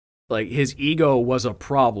 Like, his ego was a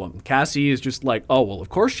problem. Cassie is just like, oh, well, of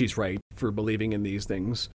course she's right for believing in these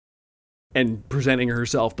things and presenting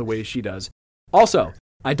herself the way she does. Also,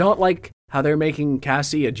 I don't like how they're making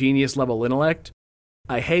Cassie a genius-level intellect.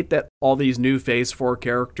 I hate that all these new Phase 4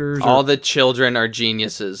 characters... All the children are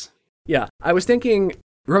geniuses. Yeah, I was thinking,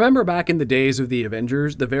 remember back in the days of the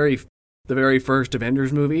Avengers, the very first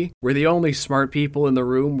Avengers movie, where the only smart people in the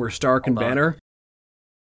room were Stark and Banner?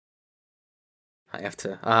 I have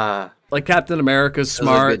to... Like Captain America's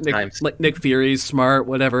smart, Nick Fury's smart,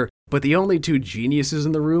 whatever. But the only two geniuses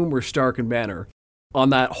in the room were Stark and Banner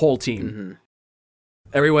on that whole team.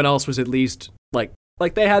 Everyone else was at least, like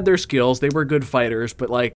they had their skills, they were good fighters, but,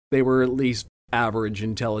 like, they were at least average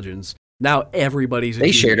intelligence. Now everybody's a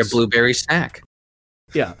genius. They shared a blueberry snack.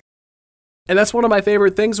 Yeah. And that's one of my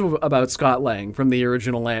favorite things about Scott Lang from the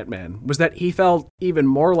original Ant-Man, was that he felt even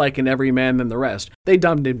more like an everyman than the rest. They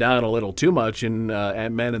dumbed him down a little too much in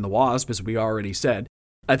Ant-Man and the Wasp, as we already said.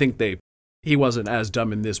 I think he wasn't as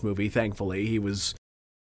dumb in this movie, thankfully. He was,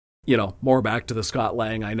 more back to the Scott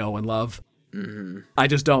Lang I know and love. I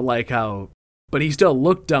just don't like how... But he still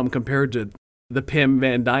looked dumb compared to the Pym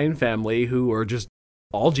Van Dyne family, who are just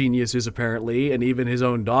all geniuses, apparently, and even his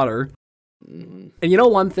own daughter. And you know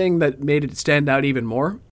one thing that made it stand out even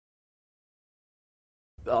more?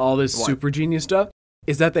 All this super genius stuff?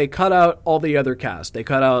 Is that they cut out all the other cast. They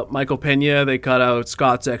cut out Michael Pena, they cut out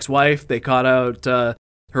Scott's ex-wife, they cut out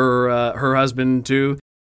her husband, too.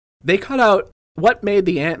 They cut out... What made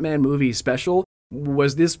the Ant-Man movie special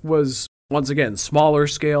was this was, once again, smaller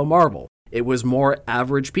scale Marvel. It was more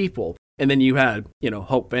average people. And then you had,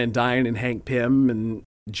 Hope Van Dyne and Hank Pym and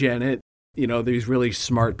Janet, these really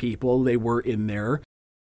smart people. They were in there.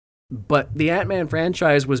 But the Ant-Man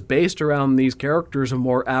franchise was based around these characters of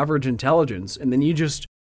more average intelligence. And then you just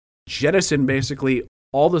jettison basically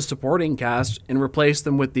all the supporting cast and replace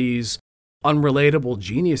them with these unrelatable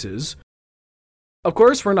geniuses. Of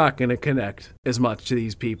course, we're not going to connect as much to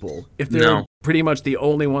these people if they're pretty much the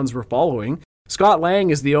only ones we're following. Scott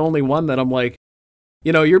Lang is the only one that I'm like,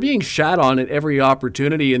 you're being shat on at every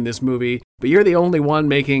opportunity in this movie, but you're the only one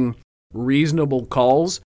making reasonable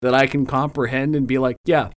calls that I can comprehend and be like,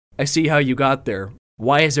 yeah, I see how you got there.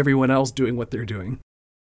 Why is everyone else doing what they're doing?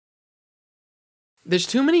 There's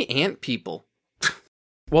too many ant people.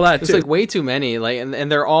 Well, that's like way too many.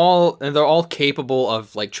 And they're all capable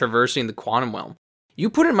of traversing the quantum realm. You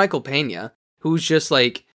put in Michael Pena, who's just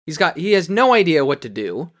he has no idea what to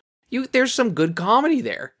do. There's some good comedy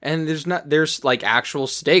there, and there's actual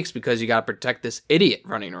stakes because you got to protect this idiot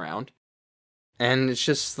running around, and it's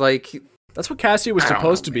just that's what Cassie was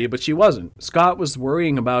supposed to be, but she wasn't. Scott was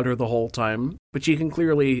worrying about her the whole time, but she can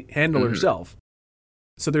clearly handle herself,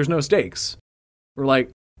 so there's no stakes. We're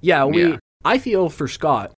I feel for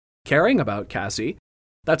Scott caring about Cassie.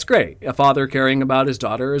 That's great. A father caring about his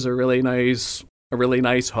daughter is a really nice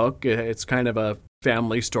hook. It's kind of a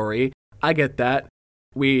family story. I get that.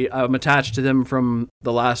 I'm attached to them from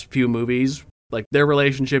the last few movies. Their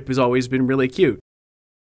relationship has always been really cute.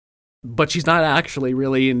 But she's not actually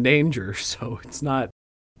really in danger, so it's not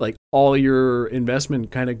all your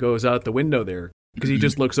investment kind of goes out the window there because he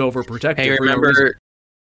just looks overprotective. Hey,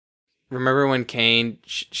 remember when Kane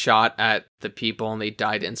shot at the people and they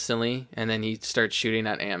died instantly, and then he starts shooting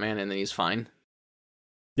at Ant-Man and then he's fine?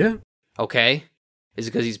 Yeah. Okay. Is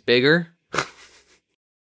it because he's bigger?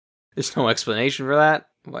 There's no explanation for that.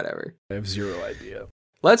 Whatever. I have zero idea.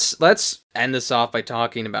 Let's end this off by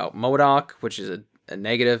talking about MODOK, which is a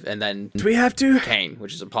negative, and then do we have to? Kane,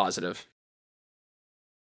 which is a positive.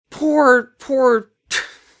 Poor.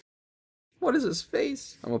 What is his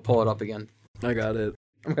face? I'm gonna pull it up again. I got it.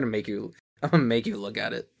 I'm gonna make you look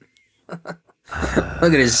at it.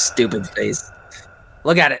 Look at his stupid face.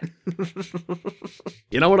 Look at it.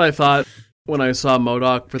 You know what I thought when I saw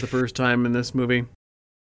MODOK for the first time in this movie?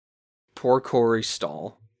 Poor Corey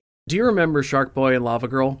Stoll. Do you remember Shark Boy and Lava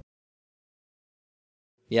Girl?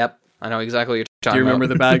 Yep, I know exactly what you're talking about. Do you remember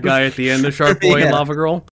the bad guy at the end of Shark Boy and Lava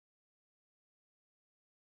Girl?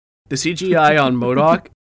 The CGI on MODOK,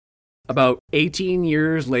 about 18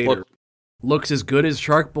 years later, looks as good as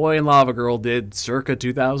Shark Boy and Lava Girl did circa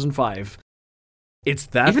 2005. It's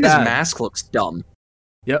that Even bad. His mask looks dumb.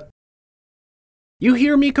 Yep. You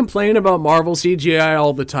hear me complain about Marvel CGI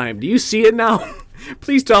all the time. Do you see it now?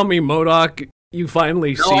 Please tell me, MODOK, you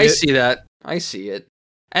finally see it. No, I see that. I see it.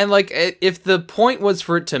 And if the point was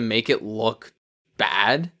for it to make it look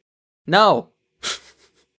bad, no.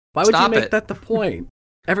 Why would you make that the point?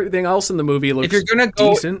 Everything else in the movie looks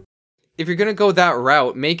decent. If you're gonna go that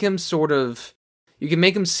route, make him you can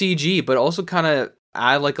make him CG, but also kind of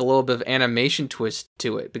add a little bit of animation twist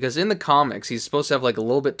to it. Because in the comics, he's supposed to have a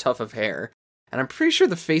little bit tough of hair. And I'm pretty sure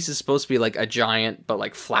the face is supposed to be a giant,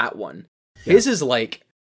 but flat one. Yeah. His is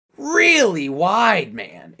really wide,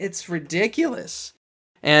 man. It's ridiculous.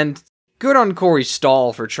 And good on Corey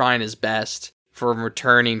Stoll for trying his best, for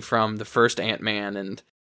returning from the first Ant-Man and,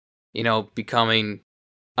 becoming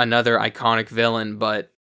another iconic villain, but...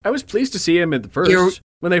 I was pleased to see him at the first.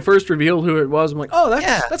 When they first revealed who it was, I'm like, oh,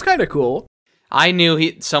 that's kind of cool. I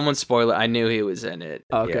knew someone spoiled it. I knew he was in it.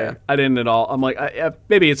 Okay. Yeah. I didn't at all. I'm like,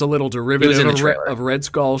 maybe it's a little derivative of Red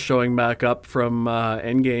Skull showing back up from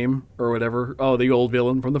Endgame or whatever. Oh, the old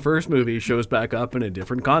villain from the first movie shows back up in a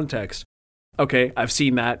different context. Okay, I've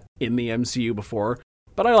seen that in the MCU before,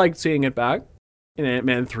 but I liked seeing it back. In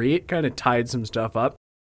Ant-Man 3, it kind of tied some stuff up.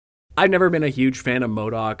 I've never been a huge fan of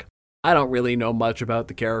MODOK. I don't really know much about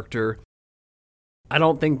the character. I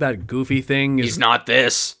don't think that goofy thing is... He's not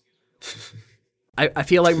this. I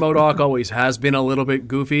feel like MODOK always has been a little bit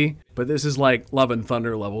goofy, but this is Love and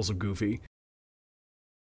Thunder levels of goofy.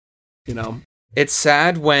 It's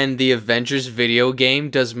sad when the Avengers video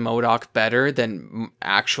game does MODOK better than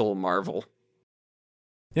actual Marvel.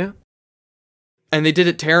 Yeah. And they did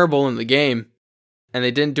it terrible in the game. And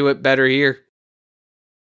they didn't do it better here.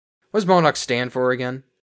 What does MODOK stand for again?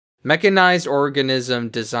 Mechanized organism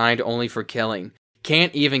designed only for killing.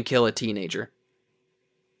 Can't even kill a teenager.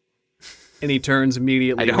 And he turns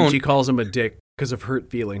immediately I when don't- she calls him a dick because of hurt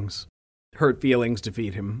feelings. Hurt feelings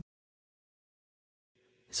defeat him.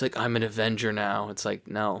 It's like, I'm an Avenger now. It's like,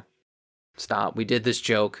 no. Stop. We did this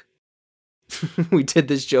joke. We did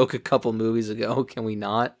this joke a couple movies ago. Can we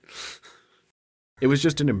not? It was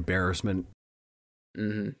just an embarrassment.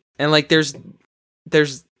 Mm-hmm. And like, there's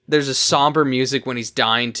a somber music when he's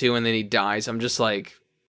dying too, and then he dies. I'm just like,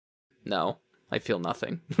 no, I feel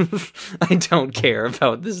nothing. I don't care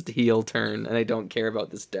about this heel turn, and I don't care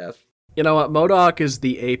about this death. You know what? MODOK is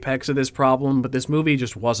the apex of this problem, but this movie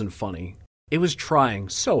just wasn't funny. It was trying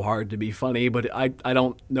so hard to be funny, but I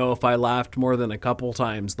don't know if I laughed more than a couple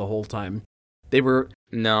times the whole time. They were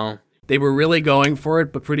really going for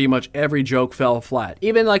it, but pretty much every joke fell flat.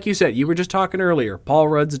 Even like you said, you were just talking earlier, Paul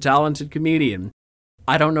Rudd's a talented comedian.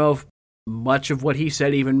 I don't know if much of what he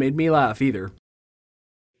said even made me laugh either.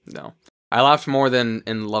 No. I laughed more than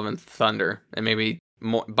in Love and Thunder, and maybe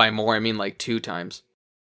by more I mean like 2 times.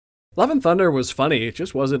 Love and Thunder was funny, it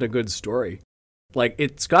just wasn't a good story. Like,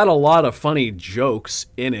 it's got a lot of funny jokes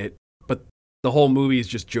in it, but the whole movie is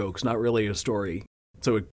just jokes, not really a story.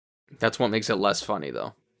 So That's what makes it less funny,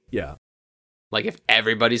 though. yeah. Like, if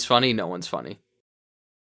everybody's funny, no one's funny.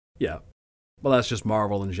 Yeah. Well, that's just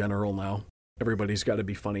Marvel in general now. Everybody's got to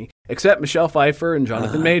be funny. Except Michelle Pfeiffer and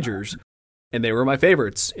Jonathan Majors. And they were my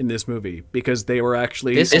favorites in this movie, because they were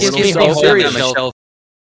actually This a is little so self-serious.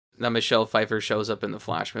 that Michelle Pfeiffer shows up in the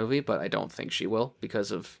Flash movie, but I don't think she will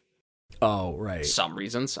because of Oh, right. some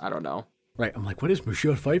reasons. I don't know. Right. I'm like, what does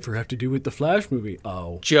Michelle Pfeiffer have to do with the Flash movie?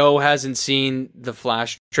 Oh. Joe hasn't seen the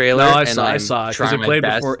Flash trailer. No, and I saw it, because trying it my played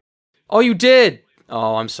best. before... Oh, you did?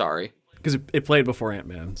 Oh, I'm sorry. Because it played before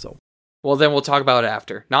Ant-Man, so... Well, then we'll talk about it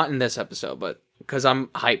after. Not in this episode, but because I'm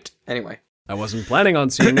hyped. Anyway. I wasn't planning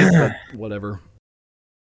on seeing it, but whatever.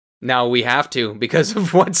 Now we have to because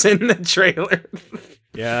of what's in the trailer.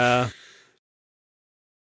 Yeah.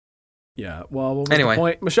 Yeah, well, what was Anyway. the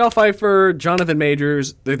point? Michelle Pfeiffer, Jonathan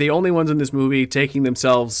Majors, they're the only ones in this movie taking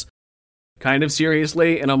themselves kind of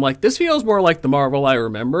seriously, and I'm like, this feels more like the Marvel I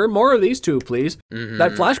remember. More of these two, please. Mm-hmm.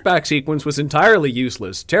 That flashback sequence was entirely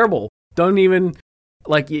useless. Terrible. Don't even...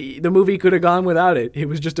 Like, the movie could have gone without it. It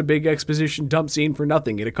was just a big exposition dump scene for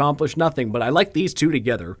nothing. It accomplished nothing, but I like these two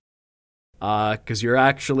together. Because you're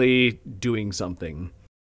actually doing something.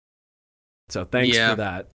 So thanks for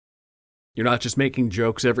that. You're not just making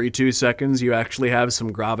jokes every 2 seconds. You actually have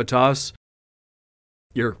some gravitas.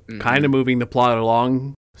 You're kind of moving the plot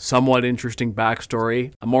along. Somewhat interesting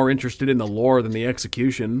backstory. I'm more interested in the lore than the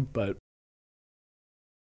execution, but...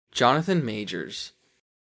 Jonathan Majors.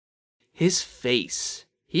 His face.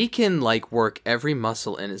 He can, like, work every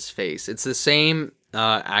muscle in his face. It's the same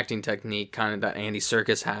acting technique kind of that Andy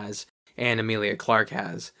Serkis has and Emilia Clarke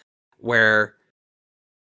has, where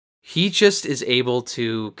he just is able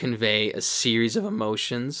to convey a series of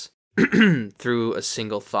emotions through a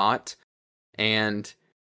single thought. And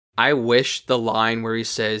I wish the line where he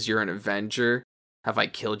says, "You're an Avenger, have I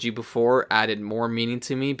killed you before?" added more meaning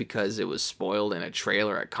to me, because it was spoiled in a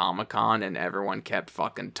trailer at Comic-Con and everyone kept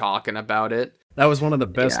fucking talking about it. That was one of the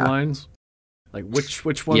best lines. Like, which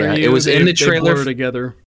one Yeah, are you? it was in the trailer blur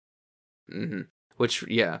together. Mm-hmm. Which,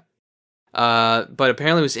 yeah. But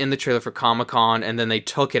apparently it was in the trailer for Comic-Con, and then they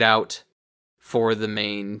took it out for the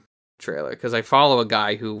main trailer. Because I follow a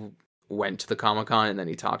guy who went to the Comic-Con and then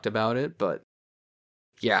he talked about it. But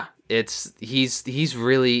yeah, he's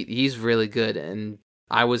really good, and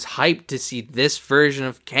I was hyped to see this version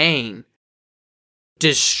of Kane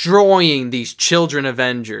destroying these children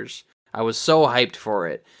Avengers. I was so hyped for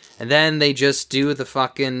it. And then they just do the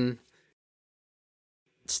fucking...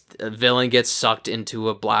 A villain gets sucked into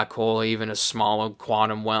a black hole, even a smaller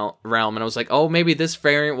quantum realm. And I was like, oh, maybe this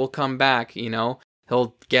variant will come back, you know?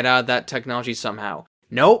 He'll get out of that technology somehow.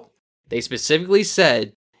 Nope. They specifically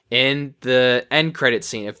said in the end credit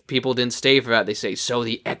scene, if people didn't stay for that, they say, so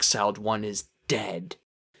the exiled one is dead.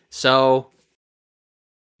 So,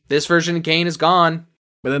 this version of Kane is gone.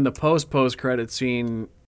 But then the post credit scene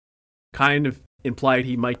kind of implied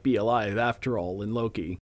he might be alive after all in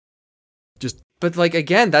Loki. But like,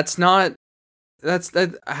 again, that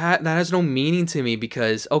has no meaning to me,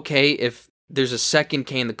 because okay, if there's a second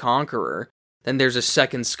Kane the Conqueror, then there's a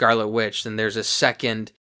second Scarlet Witch, then there's a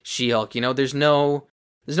second She-Hulk. You know, there's no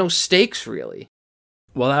stakes really.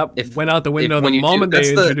 Well, that went out the window the moment they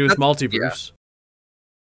introduced multiverse.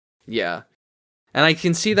 Yeah. And I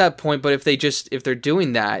can see that point, but if they're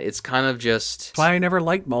doing that, it's kind of just... That's why I never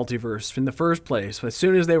liked multiverse in the first place. As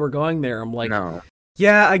soon as they were going there, I'm like, no.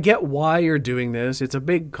 Yeah, I get why you're doing this. It's a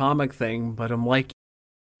big comic thing, but I'm like,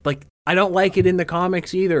 I don't like it in the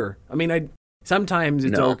comics either. I mean, sometimes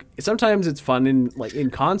it's okay. Sometimes it's fun in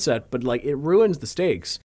concept, but like it ruins the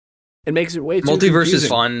stakes. It makes it way too Multiverse confusing. is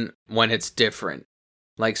fun when it's different.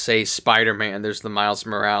 Like, say, Spider-Man, there's the Miles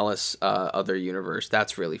Morales other universe.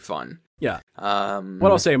 That's really fun. Yeah.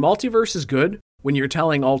 What I'll say, multiverse is good when you're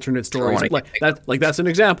telling alternate stories. That's an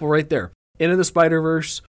example right there. Into the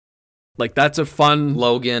Spider-Verse, like that's a fun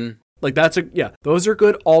Logan. Like those are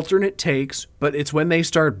good alternate takes, but it's when they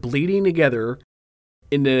start bleeding together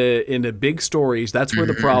into big stories, that's where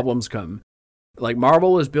the problems come. Like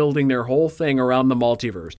Marvel is building their whole thing around the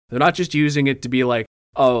multiverse. They're not just using it to be like,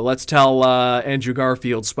 oh, let's tell Andrew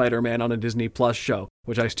Garfield's Spider-Man on a Disney Plus show,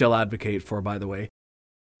 which I still advocate for, by the way.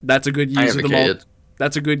 That's a good use of the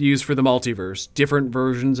That's a good use for the multiverse. Different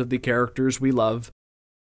versions of the characters we love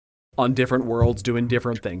on different worlds doing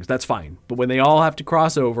different things. That's fine. But when they all have to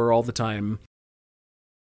cross over all the time,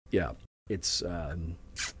 yeah, it's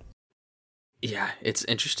it's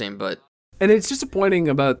interesting, but and it's disappointing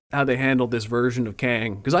about how they handled this version of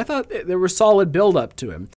Kang, because I thought there was solid build up to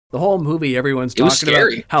him. The whole movie, everyone's talking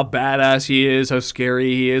about how badass he is, how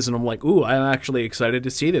scary he is, and I'm like, ooh, I'm actually excited to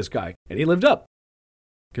see this guy. And he lived up.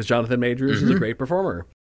 Because Jonathan Majors is a great performer.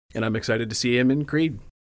 And I'm excited to see him in Creed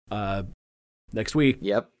next week.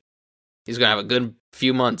 Yep. He's going to have a good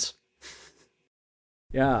few months.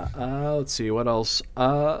 Yeah. Let's see. What else?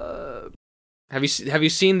 Have you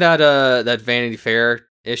seen that Vanity Fair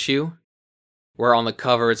issue? Where on the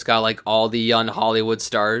cover it's got like all the young Hollywood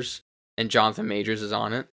stars and Jonathan Majors is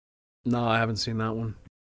on it? No, I haven't seen that one.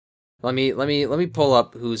 Let me pull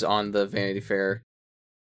up who's on the Vanity Fair.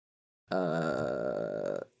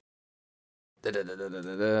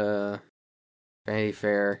 Vanity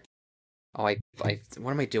Fair. Oh, I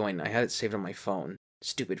what am I doing? I had it saved on my phone.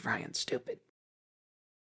 Stupid Ryan, stupid.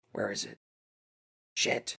 Where is it?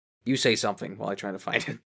 Shit. You say something while I try to find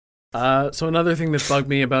it. So another thing that bugged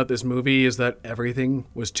me about this movie is that everything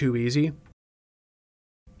was too easy.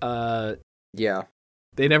 Yeah.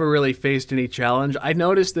 They never really faced any challenge. I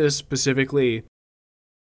noticed this specifically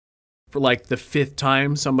for like the 5th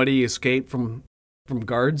time somebody escaped from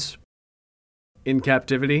guards in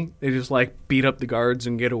captivity. They just like beat up the guards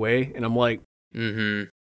and get away. And I'm like,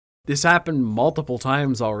 this happened multiple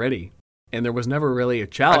times already. And there was never really a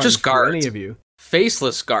challenge just for any of you.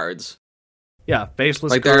 Faceless guards. Yeah,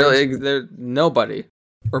 faceless like guards. They're nobody.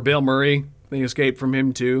 Or Bill Murray. They escaped from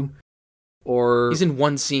him too. Or he's in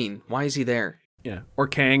one scene. Why is he there? Yeah. Or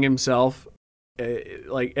Kang himself.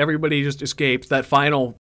 Like everybody just escapes. That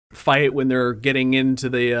final fight when they're getting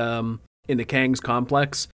into Kang's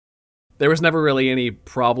complex, there was never really any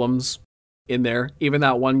problems in there. Even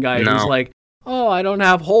that one guy who's like, oh, I don't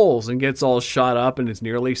have holes, and gets all shot up, and it's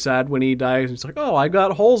nearly sad when he dies. He's like, oh, I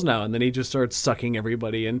got holes now, and then he just starts sucking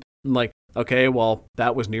everybody in. I'm like, okay, well,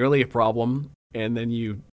 that was nearly a problem, and then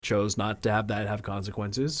you chose not to have that have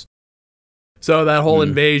consequences. So that whole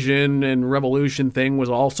invasion and revolution thing was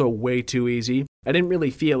also way too easy. I didn't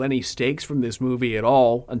really feel any stakes from this movie at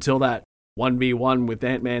all until that 1v1 with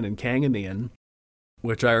Ant-Man and Kang in the end,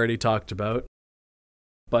 which I already talked about.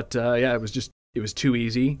 But yeah, it was too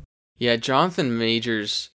easy. Yeah, Jonathan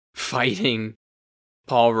Majors fighting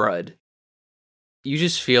Paul Rudd. You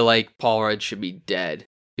just feel like Paul Rudd should be dead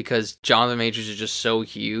because Jonathan Majors is just so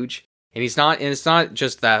huge. And it's not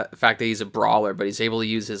just that fact that he's a brawler, but he's able to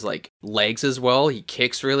use his like legs as well. He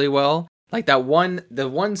kicks really well. Like the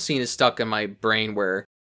one scene is stuck in my brain where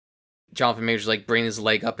Jonathan Majors like bringing his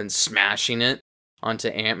leg up and smashing it onto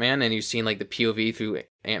Ant-Man, and you've seen like the POV through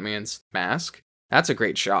Ant-Man's mask. That's a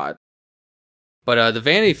great shot. But the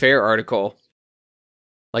Vanity Fair article,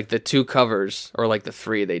 like the 2 covers or like the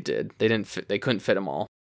 3 they couldn't fit them all.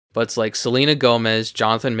 But it's like Selena Gomez,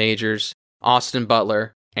 Jonathan Majors, Austin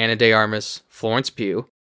Butler, Ana de Armas, Florence Pugh.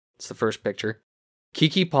 It's the first picture.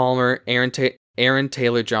 Keke Palmer, Aaron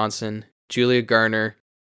Taylor Johnson, Julia Garner,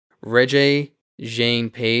 Regé Jean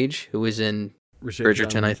Page, who was in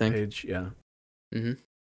Bridgerton, I think. Page, yeah.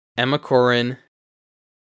 Emma Corrin,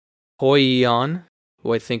 Hoi Yeon,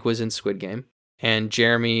 who I think was in Squid Game, and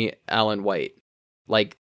Jeremy Allen White.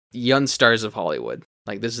 Like, young stars of Hollywood.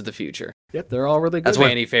 Like, this is the future. Yep, they're all really good. That's what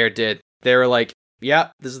Vanity Fair did. They were like,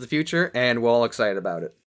 yeah, this is the future, and we're all excited about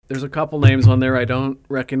it. There's a couple names on there I don't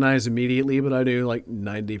recognize immediately, but I do like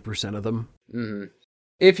 90% of them.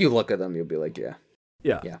 If you look at them, you'll be like, yeah.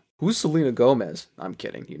 Yeah. Who's Selena Gomez? I'm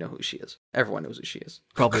kidding. You know who she is. Everyone knows who she is.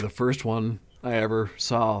 Probably the first one I ever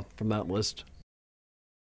saw from that list.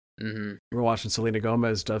 Mm-hmm. We're watching Selena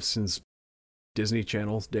Gomez stuff since Disney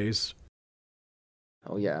Channel days.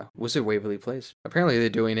 Oh yeah, Wizard Waverly Place. Apparently they're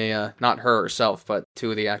doing a not her herself, but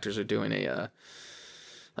two of the actors are doing a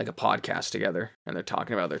like a podcast together, and they're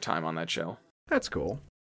talking about their time on that show. That's cool.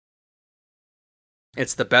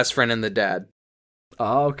 It's the best friend and the dad.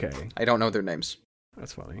 Oh, okay. I don't know their names.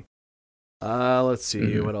 That's funny. Let's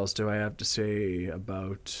see. What else do I have to say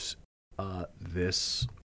about this?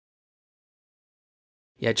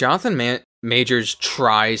 Yeah, Jonathan Majors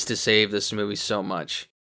tries to save this movie so much.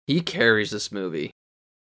 He carries this movie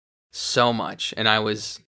so much, and I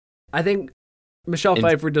think Michelle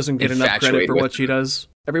Pfeiffer doesn't get enough credit for what she does.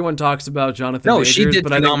 Everyone talks about Jonathan Majors, she did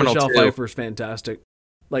but I think Michelle too. Pfeiffer's fantastic.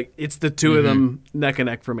 Like, it's the two of them neck and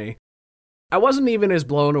neck for me. I wasn't even as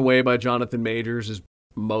blown away by Jonathan Majors as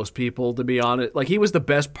most people, to be honest. Like, he was the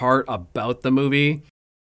best part about the movie,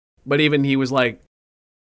 but even he was like,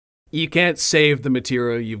 you can't save the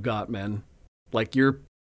material you've got, man. Like, you're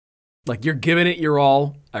giving it your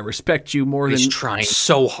all. I respect you more than... He's trying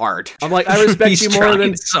so hard. I'm like, I respect you more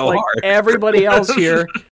than hard. Everybody else here.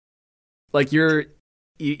 Like, you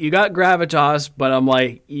got gravitas, but I'm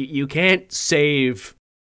like, you can't save...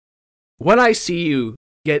 When I see you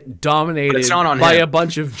get dominated by a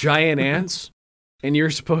bunch of giant ants, and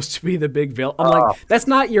you're supposed to be the big villain, I'm like, that's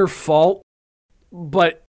not your fault,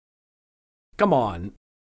 but come on.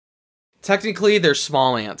 Technically, they're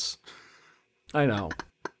small ants. I know.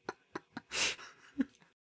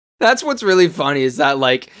 That's what's really funny is that,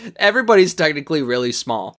 like, everybody's technically really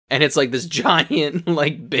small. And it's like this giant,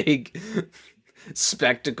 like, big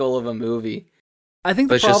spectacle of a movie. I think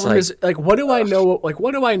the problem is, like, what do I know? Like,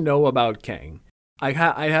 what do I know about Kang? I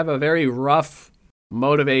have a very rough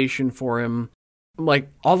motivation for him. Like,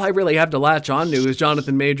 all I really have to latch on to is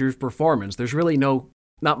Jonathan Majors' performance. There's really not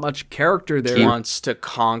much character there. He wants to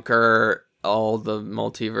conquer all the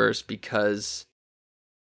multiverse because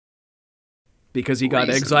he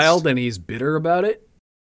got exiled and he's bitter about it.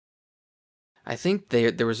 I think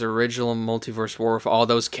there was original multiverse war with all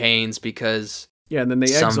those Kanes because and then they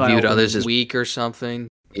some exiled viewed him others as weak or something.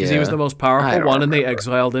 Because he was the most powerful one, and they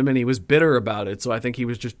exiled him, and he was bitter about it. So I think he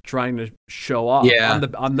was just trying to show off.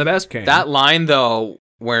 I'm the best Kane. That line though,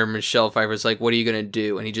 where Michelle Pfeiffer's like, "What are you gonna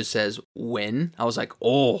do?" and he just says, "Win." I was like,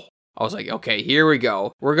 okay, here we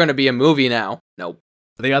go. We're gonna be a movie now. Nope.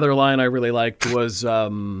 The other line I really liked was,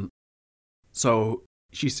 so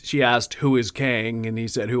she asked, "Who is Kang?" and he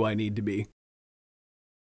said, "Who I need to be."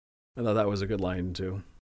 I thought that was a good line too.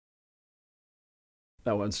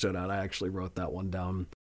 That one stood out. I actually wrote that one down.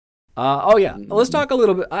 Let's talk a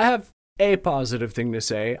little bit. I have a positive thing to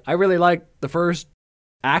say. I really liked the first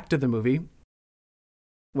act of the movie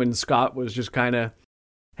when Scott was just kind of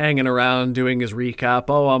hanging around doing his recap.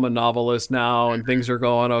 Oh, I'm a novelist now, and things are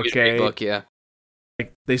going okay. Book, yeah.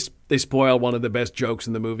 Like they spoiled one of the best jokes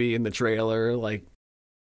in the movie in the trailer. Like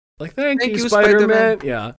thank you, Spider-Man.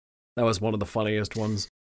 Yeah, that was one of the funniest ones.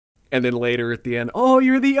 And then later at the end, oh,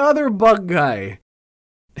 you're the other bug guy.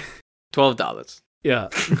 $12. Yeah.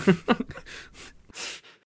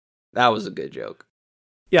 That was a good joke.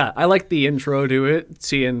 Yeah, I like the intro to it.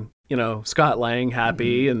 Seeing, Scott Lang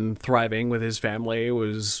happy and thriving with his family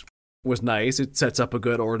was nice. It sets up a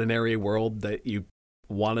good ordinary world that you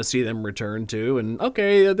want to see them return to. And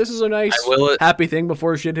okay, this is a nice happy thing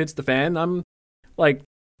before shit hits the fan. I'm like,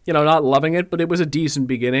 not loving it, but it was a decent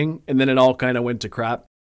beginning, and then it all kind of went to crap.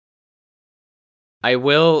 I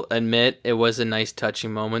will admit it was a nice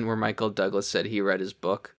touching moment where Michael Douglas said he read his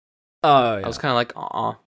book. Oh, yeah. I was kind of like,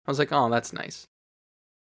 aw. I was like, oh, that's nice.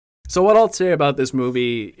 So what I'll say about this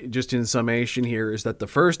movie, just in summation here, is that the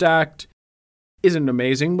first act isn't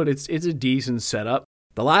amazing, but it's a decent setup.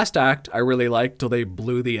 The last act I really liked till they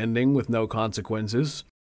blew the ending with no consequences.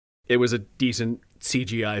 It was a decent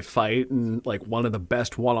CGI fight and like one of the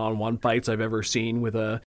best one-on-one fights I've ever seen with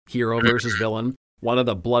a hero versus villain. One of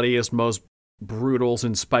the bloodiest, most brutal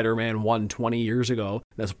since Spider-Man 1 20 years ago.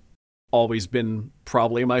 That's always been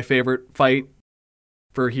probably my favorite fight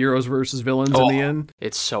for heroes versus villains in the end.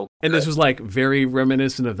 It's so good. And this was like very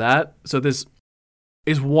reminiscent of that. So this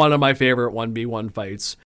is one of my favorite 1v1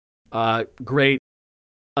 fights. Great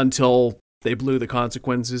until they blew the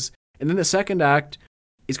consequences. And then the second act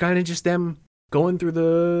is kind of just them going through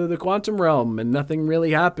the quantum realm and nothing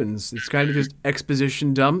really happens. It's kind of just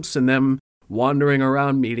exposition dumps and them wandering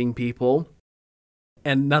around meeting people.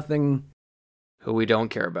 And nothing... Who we don't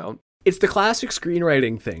care about. It's the classic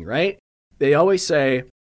screenwriting thing, right? They always say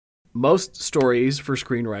most stories for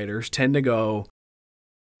screenwriters tend to go,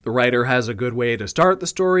 the writer has a good way to start the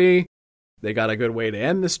story, they got a good way to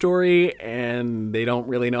end the story, and they don't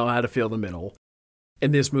really know how to fill the middle.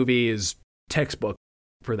 And this movie is textbook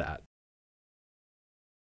for that.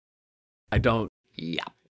 I don't. Yeah.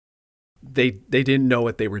 They didn't know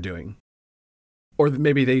what they were doing. Or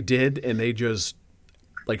maybe they did, and they just,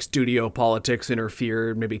 like, studio politics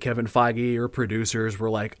interfered. Maybe Kevin Feige or producers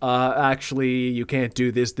were like, actually, you can't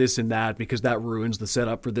do this, this, and that, because that ruins the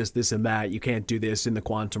setup for this, this, and that. You can't do this in the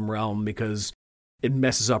quantum realm because it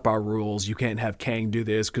messes up our rules. You can't have Kang do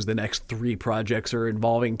this because the next 3 projects are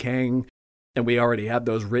involving Kang, and we already have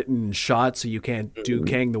those written shots, so you can't do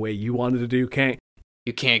Kang the way you wanted to do Kang.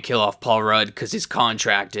 You can't kill off Paul Rudd because he's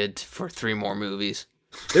contracted for 3 more movies.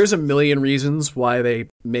 There's a million reasons why they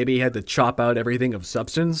maybe had to chop out everything of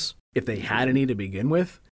substance, if they had any to begin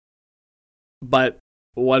with. But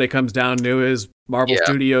what it comes down to is Marvel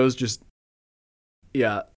Studios just,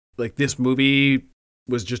 like this movie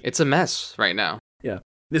was just... It's a mess right now. Yeah.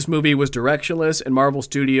 This movie was directionless, and Marvel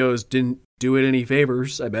Studios didn't do it any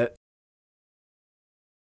favors, I bet.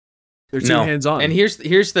 They're too hands-on. And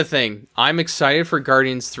here's the thing. I'm excited for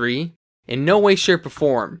Guardians 3. In no way, shape, or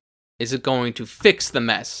form is it going to fix the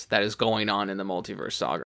mess that is going on in the multiverse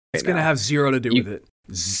saga. It's going to have zero to do with it.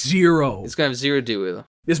 Zero. It's going to have zero to do with it.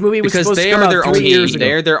 This movie was because supposed they to come are out their 3 own years ago.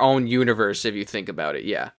 They're their own universe, if you think about it.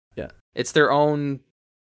 Yeah. Yeah. It's their own...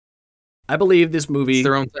 I believe this movie, it's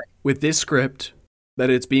their own thing. With this script that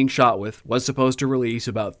it's being shot with, was supposed to release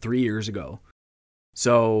about 3 years ago.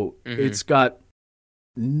 So it's got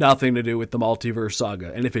nothing to do with the multiverse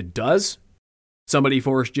saga. And if it does, somebody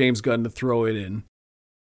forced James Gunn to throw it in,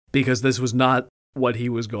 because this was not what he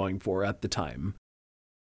was going for at the time.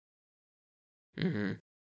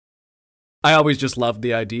 I always just loved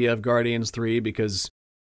the idea of Guardians 3 because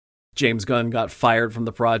James Gunn got fired from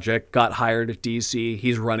the project, got hired at DC.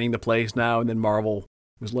 He's running the place now, and then Marvel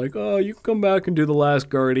was like, oh, you can come back and do the last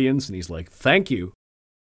Guardians. And he's like, thank you.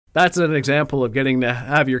 That's an example of getting to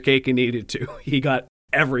have your cake and eat it too. He got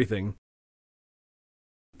everything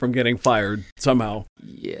from getting fired somehow.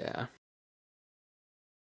 Yeah.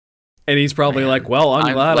 And he's probably like, well,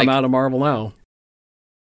 I'm glad I'm out of Marvel now.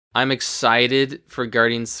 I'm excited for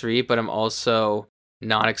Guardians 3, but I'm also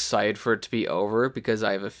not excited for it to be over because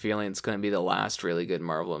I have a feeling it's going to be the last really good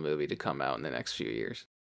Marvel movie to come out in the next few years.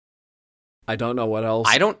 I don't know what else.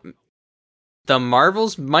 The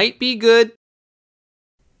Marvels might be good.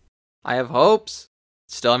 I have hopes.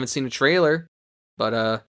 Still haven't seen a trailer,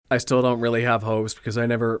 but I still don't really have hopes because I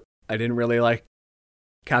didn't really like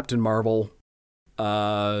Captain Marvel.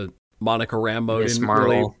 Monica Rambeau didn't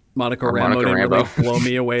really blow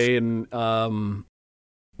me away in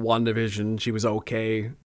WandaVision. She was okay,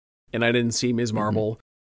 and I didn't see Ms. Marvel.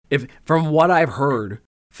 If from what I've heard,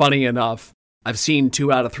 funny enough, I've seen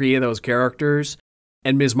 2 out of 3 of those characters,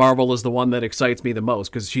 and Ms. Marvel is the one that excites me the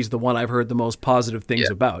most because she's the one I've heard the most positive things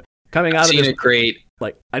about. Coming out of this, great.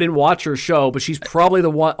 Like, I didn't watch her show, but she's probably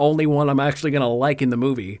the only one I'm actually gonna like in the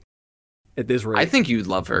movie. At this rate, I think you'd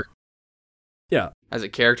love her. Yeah, as a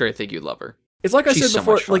character, I think you'd love her. It's like I said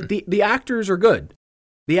before. Like the actors are good.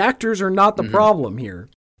 The actors are not the problem here.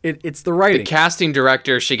 It's the writing. The casting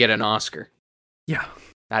director should get an Oscar. Yeah,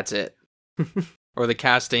 that's it. Or the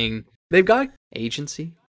casting. They've got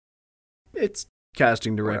agency. It's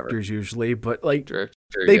casting directors usually, but like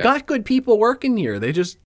they got good people working here. They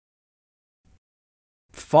just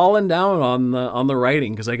fallen down on the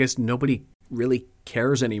writing because I guess nobody really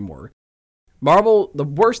cares anymore. Marvel, the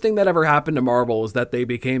worst thing that ever happened to Marvel is that they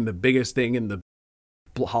became the biggest thing in the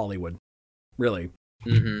Hollywood. Really.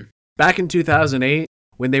 Back in 2008,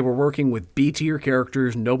 when they were working with B-tier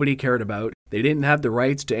characters nobody cared about, they didn't have the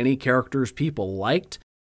rights to any characters people liked,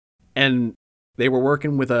 and they were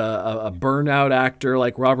working with a burnout actor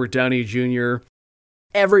like Robert Downey Jr.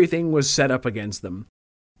 Everything was set up against them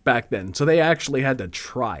back then. So they actually had to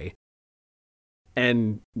try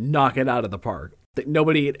and knock it out of the park. That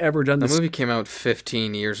nobody had ever done this. The movie came out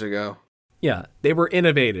 15 years ago. Yeah, they were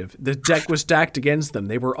innovative. The deck was stacked against them.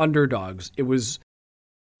 They were underdogs. It was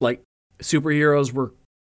like superheroes were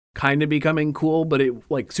kind of becoming cool, but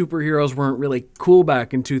superheroes weren't really cool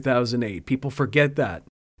back in 2008. People forget that.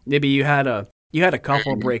 Maybe you had a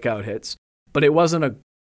couple of breakout hits, but it wasn't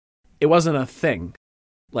a thing.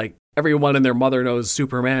 Like everyone and their mother knows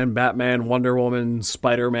Superman, Batman, Wonder Woman,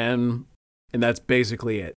 Spider-Man, and that's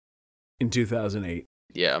basically it in 2008.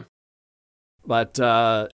 Yeah. But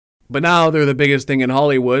now they're the biggest thing in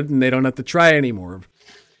Hollywood and they don't have to try anymore.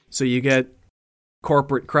 So you get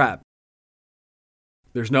corporate crap.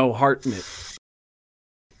 There's no heart in it.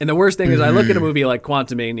 And the worst thing is I look at a movie like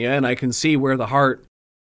Quantumania and I can see where the heart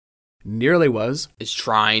nearly was. Is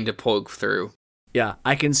trying to poke through. Yeah,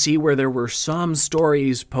 I can see where there were some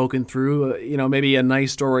stories poking through, maybe a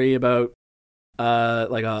nice story about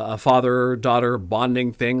like a father-daughter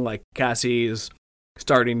bonding thing, like Cassie's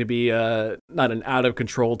starting to be not an out of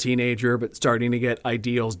control teenager, but starting to get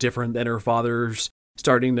ideals different than her father's,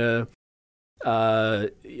 starting to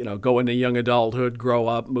go into young adulthood, grow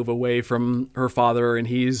up, move away from her father, and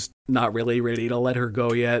he's not really ready to let her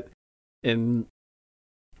go yet. And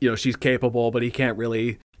she's capable, but he can't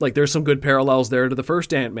really. Like, there's some good parallels there to the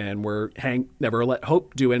first Ant-Man, where Hank never let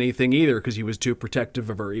Hope do anything either because he was too protective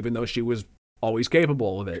of her, even though she was always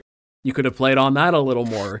capable of it. You could have played on that a little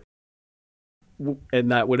more,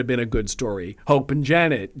 and that would have been a good story. Hope and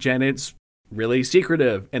Janet. Janet's really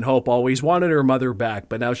secretive, and Hope always wanted her mother back,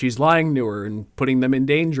 but now she's lying to her and putting them in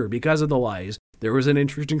danger because of the lies. There was an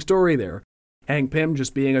interesting story there. Hank Pym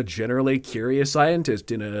just being a generally curious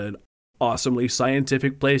scientist in an awesomely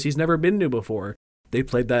scientific place he's never been to before. They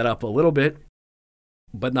played that up a little bit,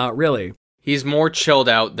 but not really. He's more chilled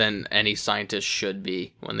out than any scientist should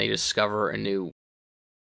be when they discover a new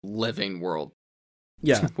living world.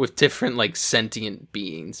 Yeah. With different, sentient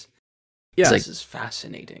beings. Yeah. This is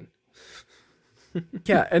fascinating.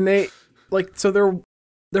 Yeah, and they, so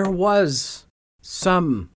there was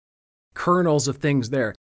some kernels of things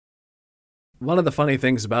there. One of the funny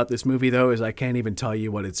things about this movie, though, is I can't even tell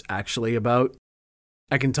you what it's actually about.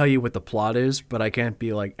 I can tell you what the plot is, but I can't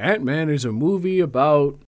be like, Ant-Man is a movie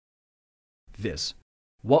about this.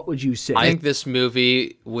 What would you say? I think this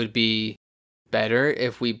movie would be better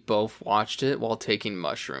if we both watched it while taking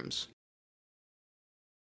mushrooms.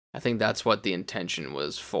 I think that's what the intention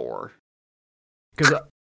was for.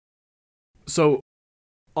 So,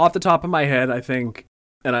 off the top of my head, I think,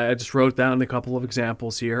 and I just wrote down a couple of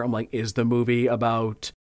examples here. I'm like, is the movie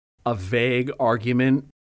about a vague argument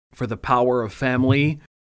for the power of family,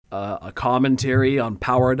 a commentary on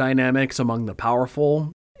power dynamics among the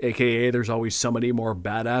powerful, aka there's always somebody more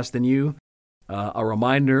badass than you, a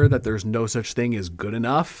reminder that there's no such thing as good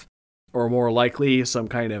enough, or more likely some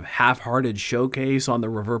kind of half-hearted showcase on the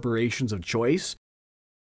reverberations of choice?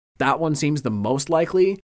 That one seems the most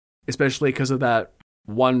likely, especially because of that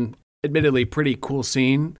one admittedly pretty cool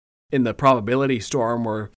scene in the probability storm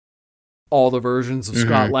where all the versions of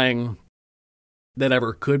Scott Lang that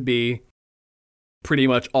ever could be pretty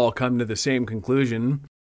much all come to the same conclusion.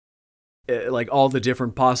 Like, all the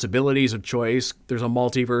different possibilities of choice. There's a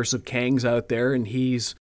multiverse of Kangs out there, and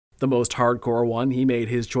he's the most hardcore one. He made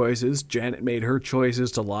his choices. Janet made her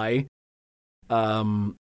choices to lie.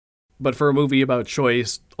 But for a movie about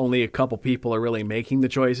choice, only a couple people are really making the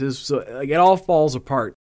choices. So it all falls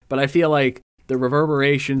apart. But I feel like the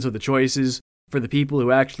reverberations of the choices for the people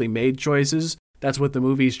who actually made choices, that's what the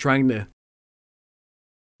movie's trying to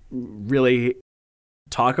really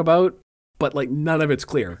talk about. But none of it's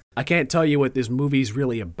clear. I can't tell you what this movie's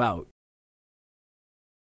really about.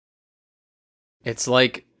 It's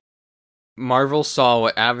like Marvel saw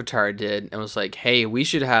what Avatar did and was like, hey, we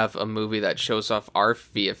should have a movie that shows off our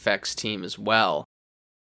VFX team as well.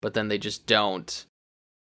 But then they just don't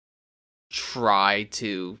try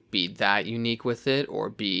to be that unique with it or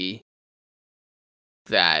be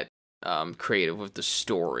that creative with the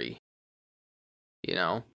story.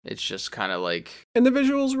 It's just kind of like... And the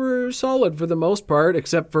visuals were solid for the most part,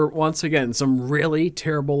 except for, once again, some really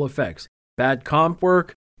terrible effects. Bad comp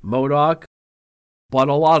work, MODOK, but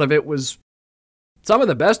a lot of it was some of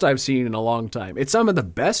the best I've seen in a long time. It's some of the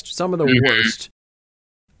best, some of the worst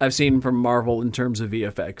I've seen from Marvel in terms of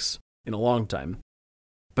VFX in a long time.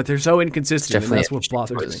 But they're so inconsistent, and that's what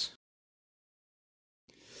bothers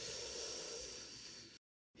me.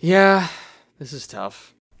 Yeah, this is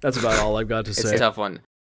tough. That's about all I've got to say. It's a tough one.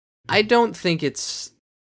 I don't think it's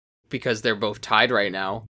because they're both tied right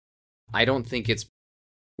now. I don't think it's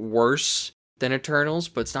worse than Eternals,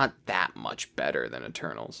 but it's not that much better than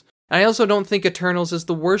Eternals. I also don't think Eternals is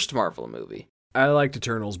the worst Marvel movie. I liked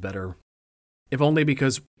Eternals better. If only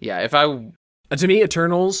because... Yeah, if I... To me,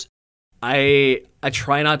 Eternals, I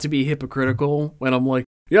try not to be hypocritical when I'm like,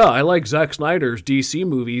 yeah, I like Zack Snyder's DC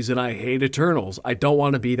movies and I hate Eternals. I don't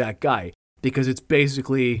want to be that guy. Because it's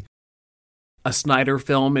basically a Snyder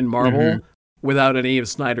film in Marvel without any of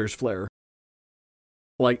Snyder's flair.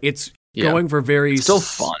 It's going for very... It's still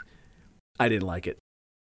fun. I didn't like it.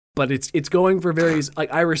 But it's going for very...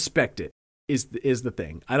 I respect it, is the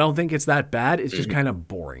thing. I don't think it's that bad. It's just kind of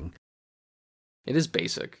boring. It is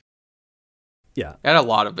basic. Yeah. It had a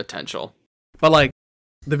lot of potential. But,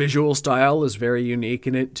 the visual style is very unique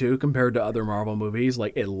in it, too, compared to other Marvel movies.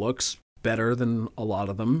 It looks better than a lot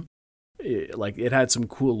of them. It had some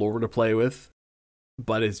cool lore to play with,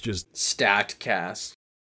 but it's just... Stacked cast.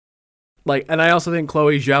 And I also think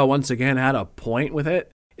Chloe Zhao, once again, had a point with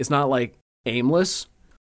it. It's not, aimless,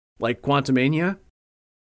 like Quantumania.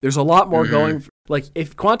 There's a lot more going Like,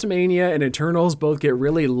 if Quantumania and Eternals both get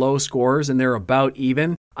really low scores and they're about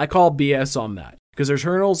even, I call BS on that. Because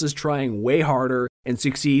Eternals is trying way harder and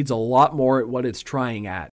succeeds a lot more at what it's trying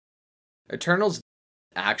at. Eternals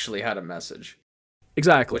actually had a message.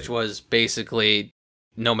 Exactly. Which was basically,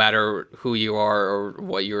 no matter who you are or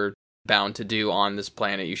what you're bound to do on this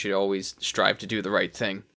planet, you should always strive to do the right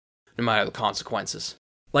thing, no matter the consequences.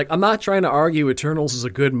 Like, I'm not trying to argue Eternals is a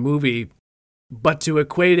good movie, but to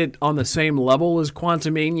equate it on the same level as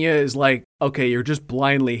Quantumania is like, okay, you're just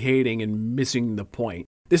blindly hating and missing the point.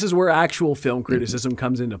 This is where actual film criticism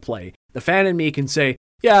comes into play. The fan in me can say,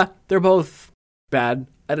 yeah, they're both bad.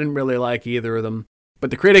 I didn't really like either of them.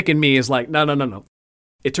 But the critic in me is like, no.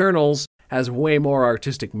 Eternals has way more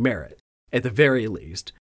artistic merit, at the very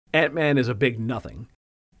least. Ant-Man is a big nothing.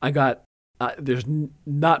 There's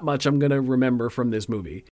not much I'm going to remember from this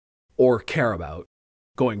movie or care about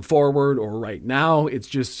going forward or right now. It's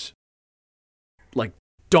just, like,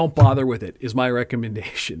 don't bother with it is my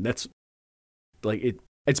recommendation. That's, like,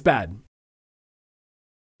 it's bad.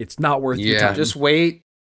 It's not worth your time. Just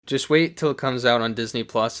wait till it comes out on Disney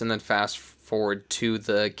Plus and then fast forward to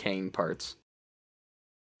the Kane parts.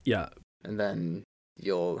 Yeah. And then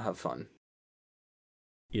you'll have fun.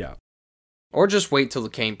 Yeah. Or just wait till the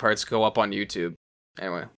Kane parts go up on YouTube.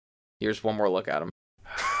 Anyway, here's one more look at him.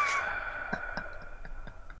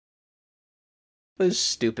 His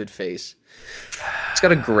stupid face. He's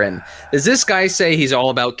got a grin. Does this guy say he's all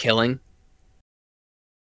about killing?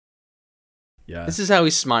 Yeah. This is how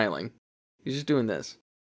he's smiling. He's just doing this.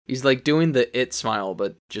 He's like doing the it smile,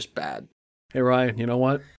 but just bad. Hey, Ryan, you know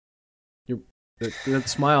what? That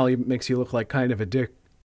smile makes you look like kind of a dick.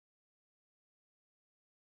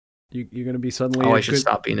 You're going to be suddenly I should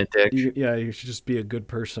stop being a dick. You should just be a good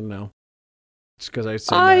person now. Just because I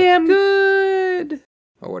said I am good!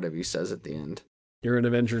 Or whatever he says at the end. You're an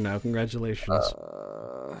Avenger now. Congratulations.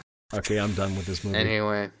 Okay, I'm done with this movie.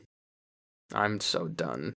 Anyway. I'm so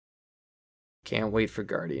done. Can't wait for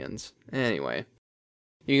Guardians. Anyway.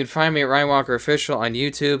 You can find me at Ryan Walker Official on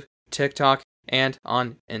YouTube, TikTok, and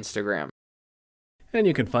on Instagram. And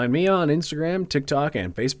you can find me on Instagram, TikTok,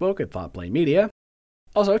 and Facebook at ThoughtPlay Media.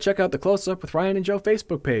 Also, check out the Close Up with Ryan and Joe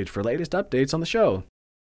Facebook page for latest updates on the show.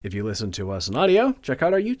 If you listen to us in audio, check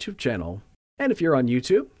out our YouTube channel. And if you're on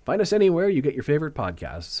YouTube, find us anywhere you get your favorite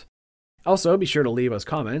podcasts. Also, be sure to leave us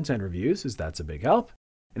comments and reviews, as that's a big help.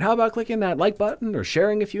 And how about clicking that like button or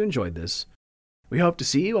sharing if you enjoyed this? We hope to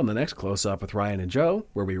see you on the next Close Up with Ryan and Joe,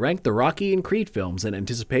 where we rank the Rocky and Creed films in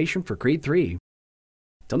anticipation for Creed 3.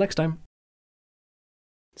 Till next time.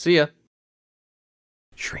 See ya.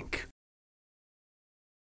 Shrink.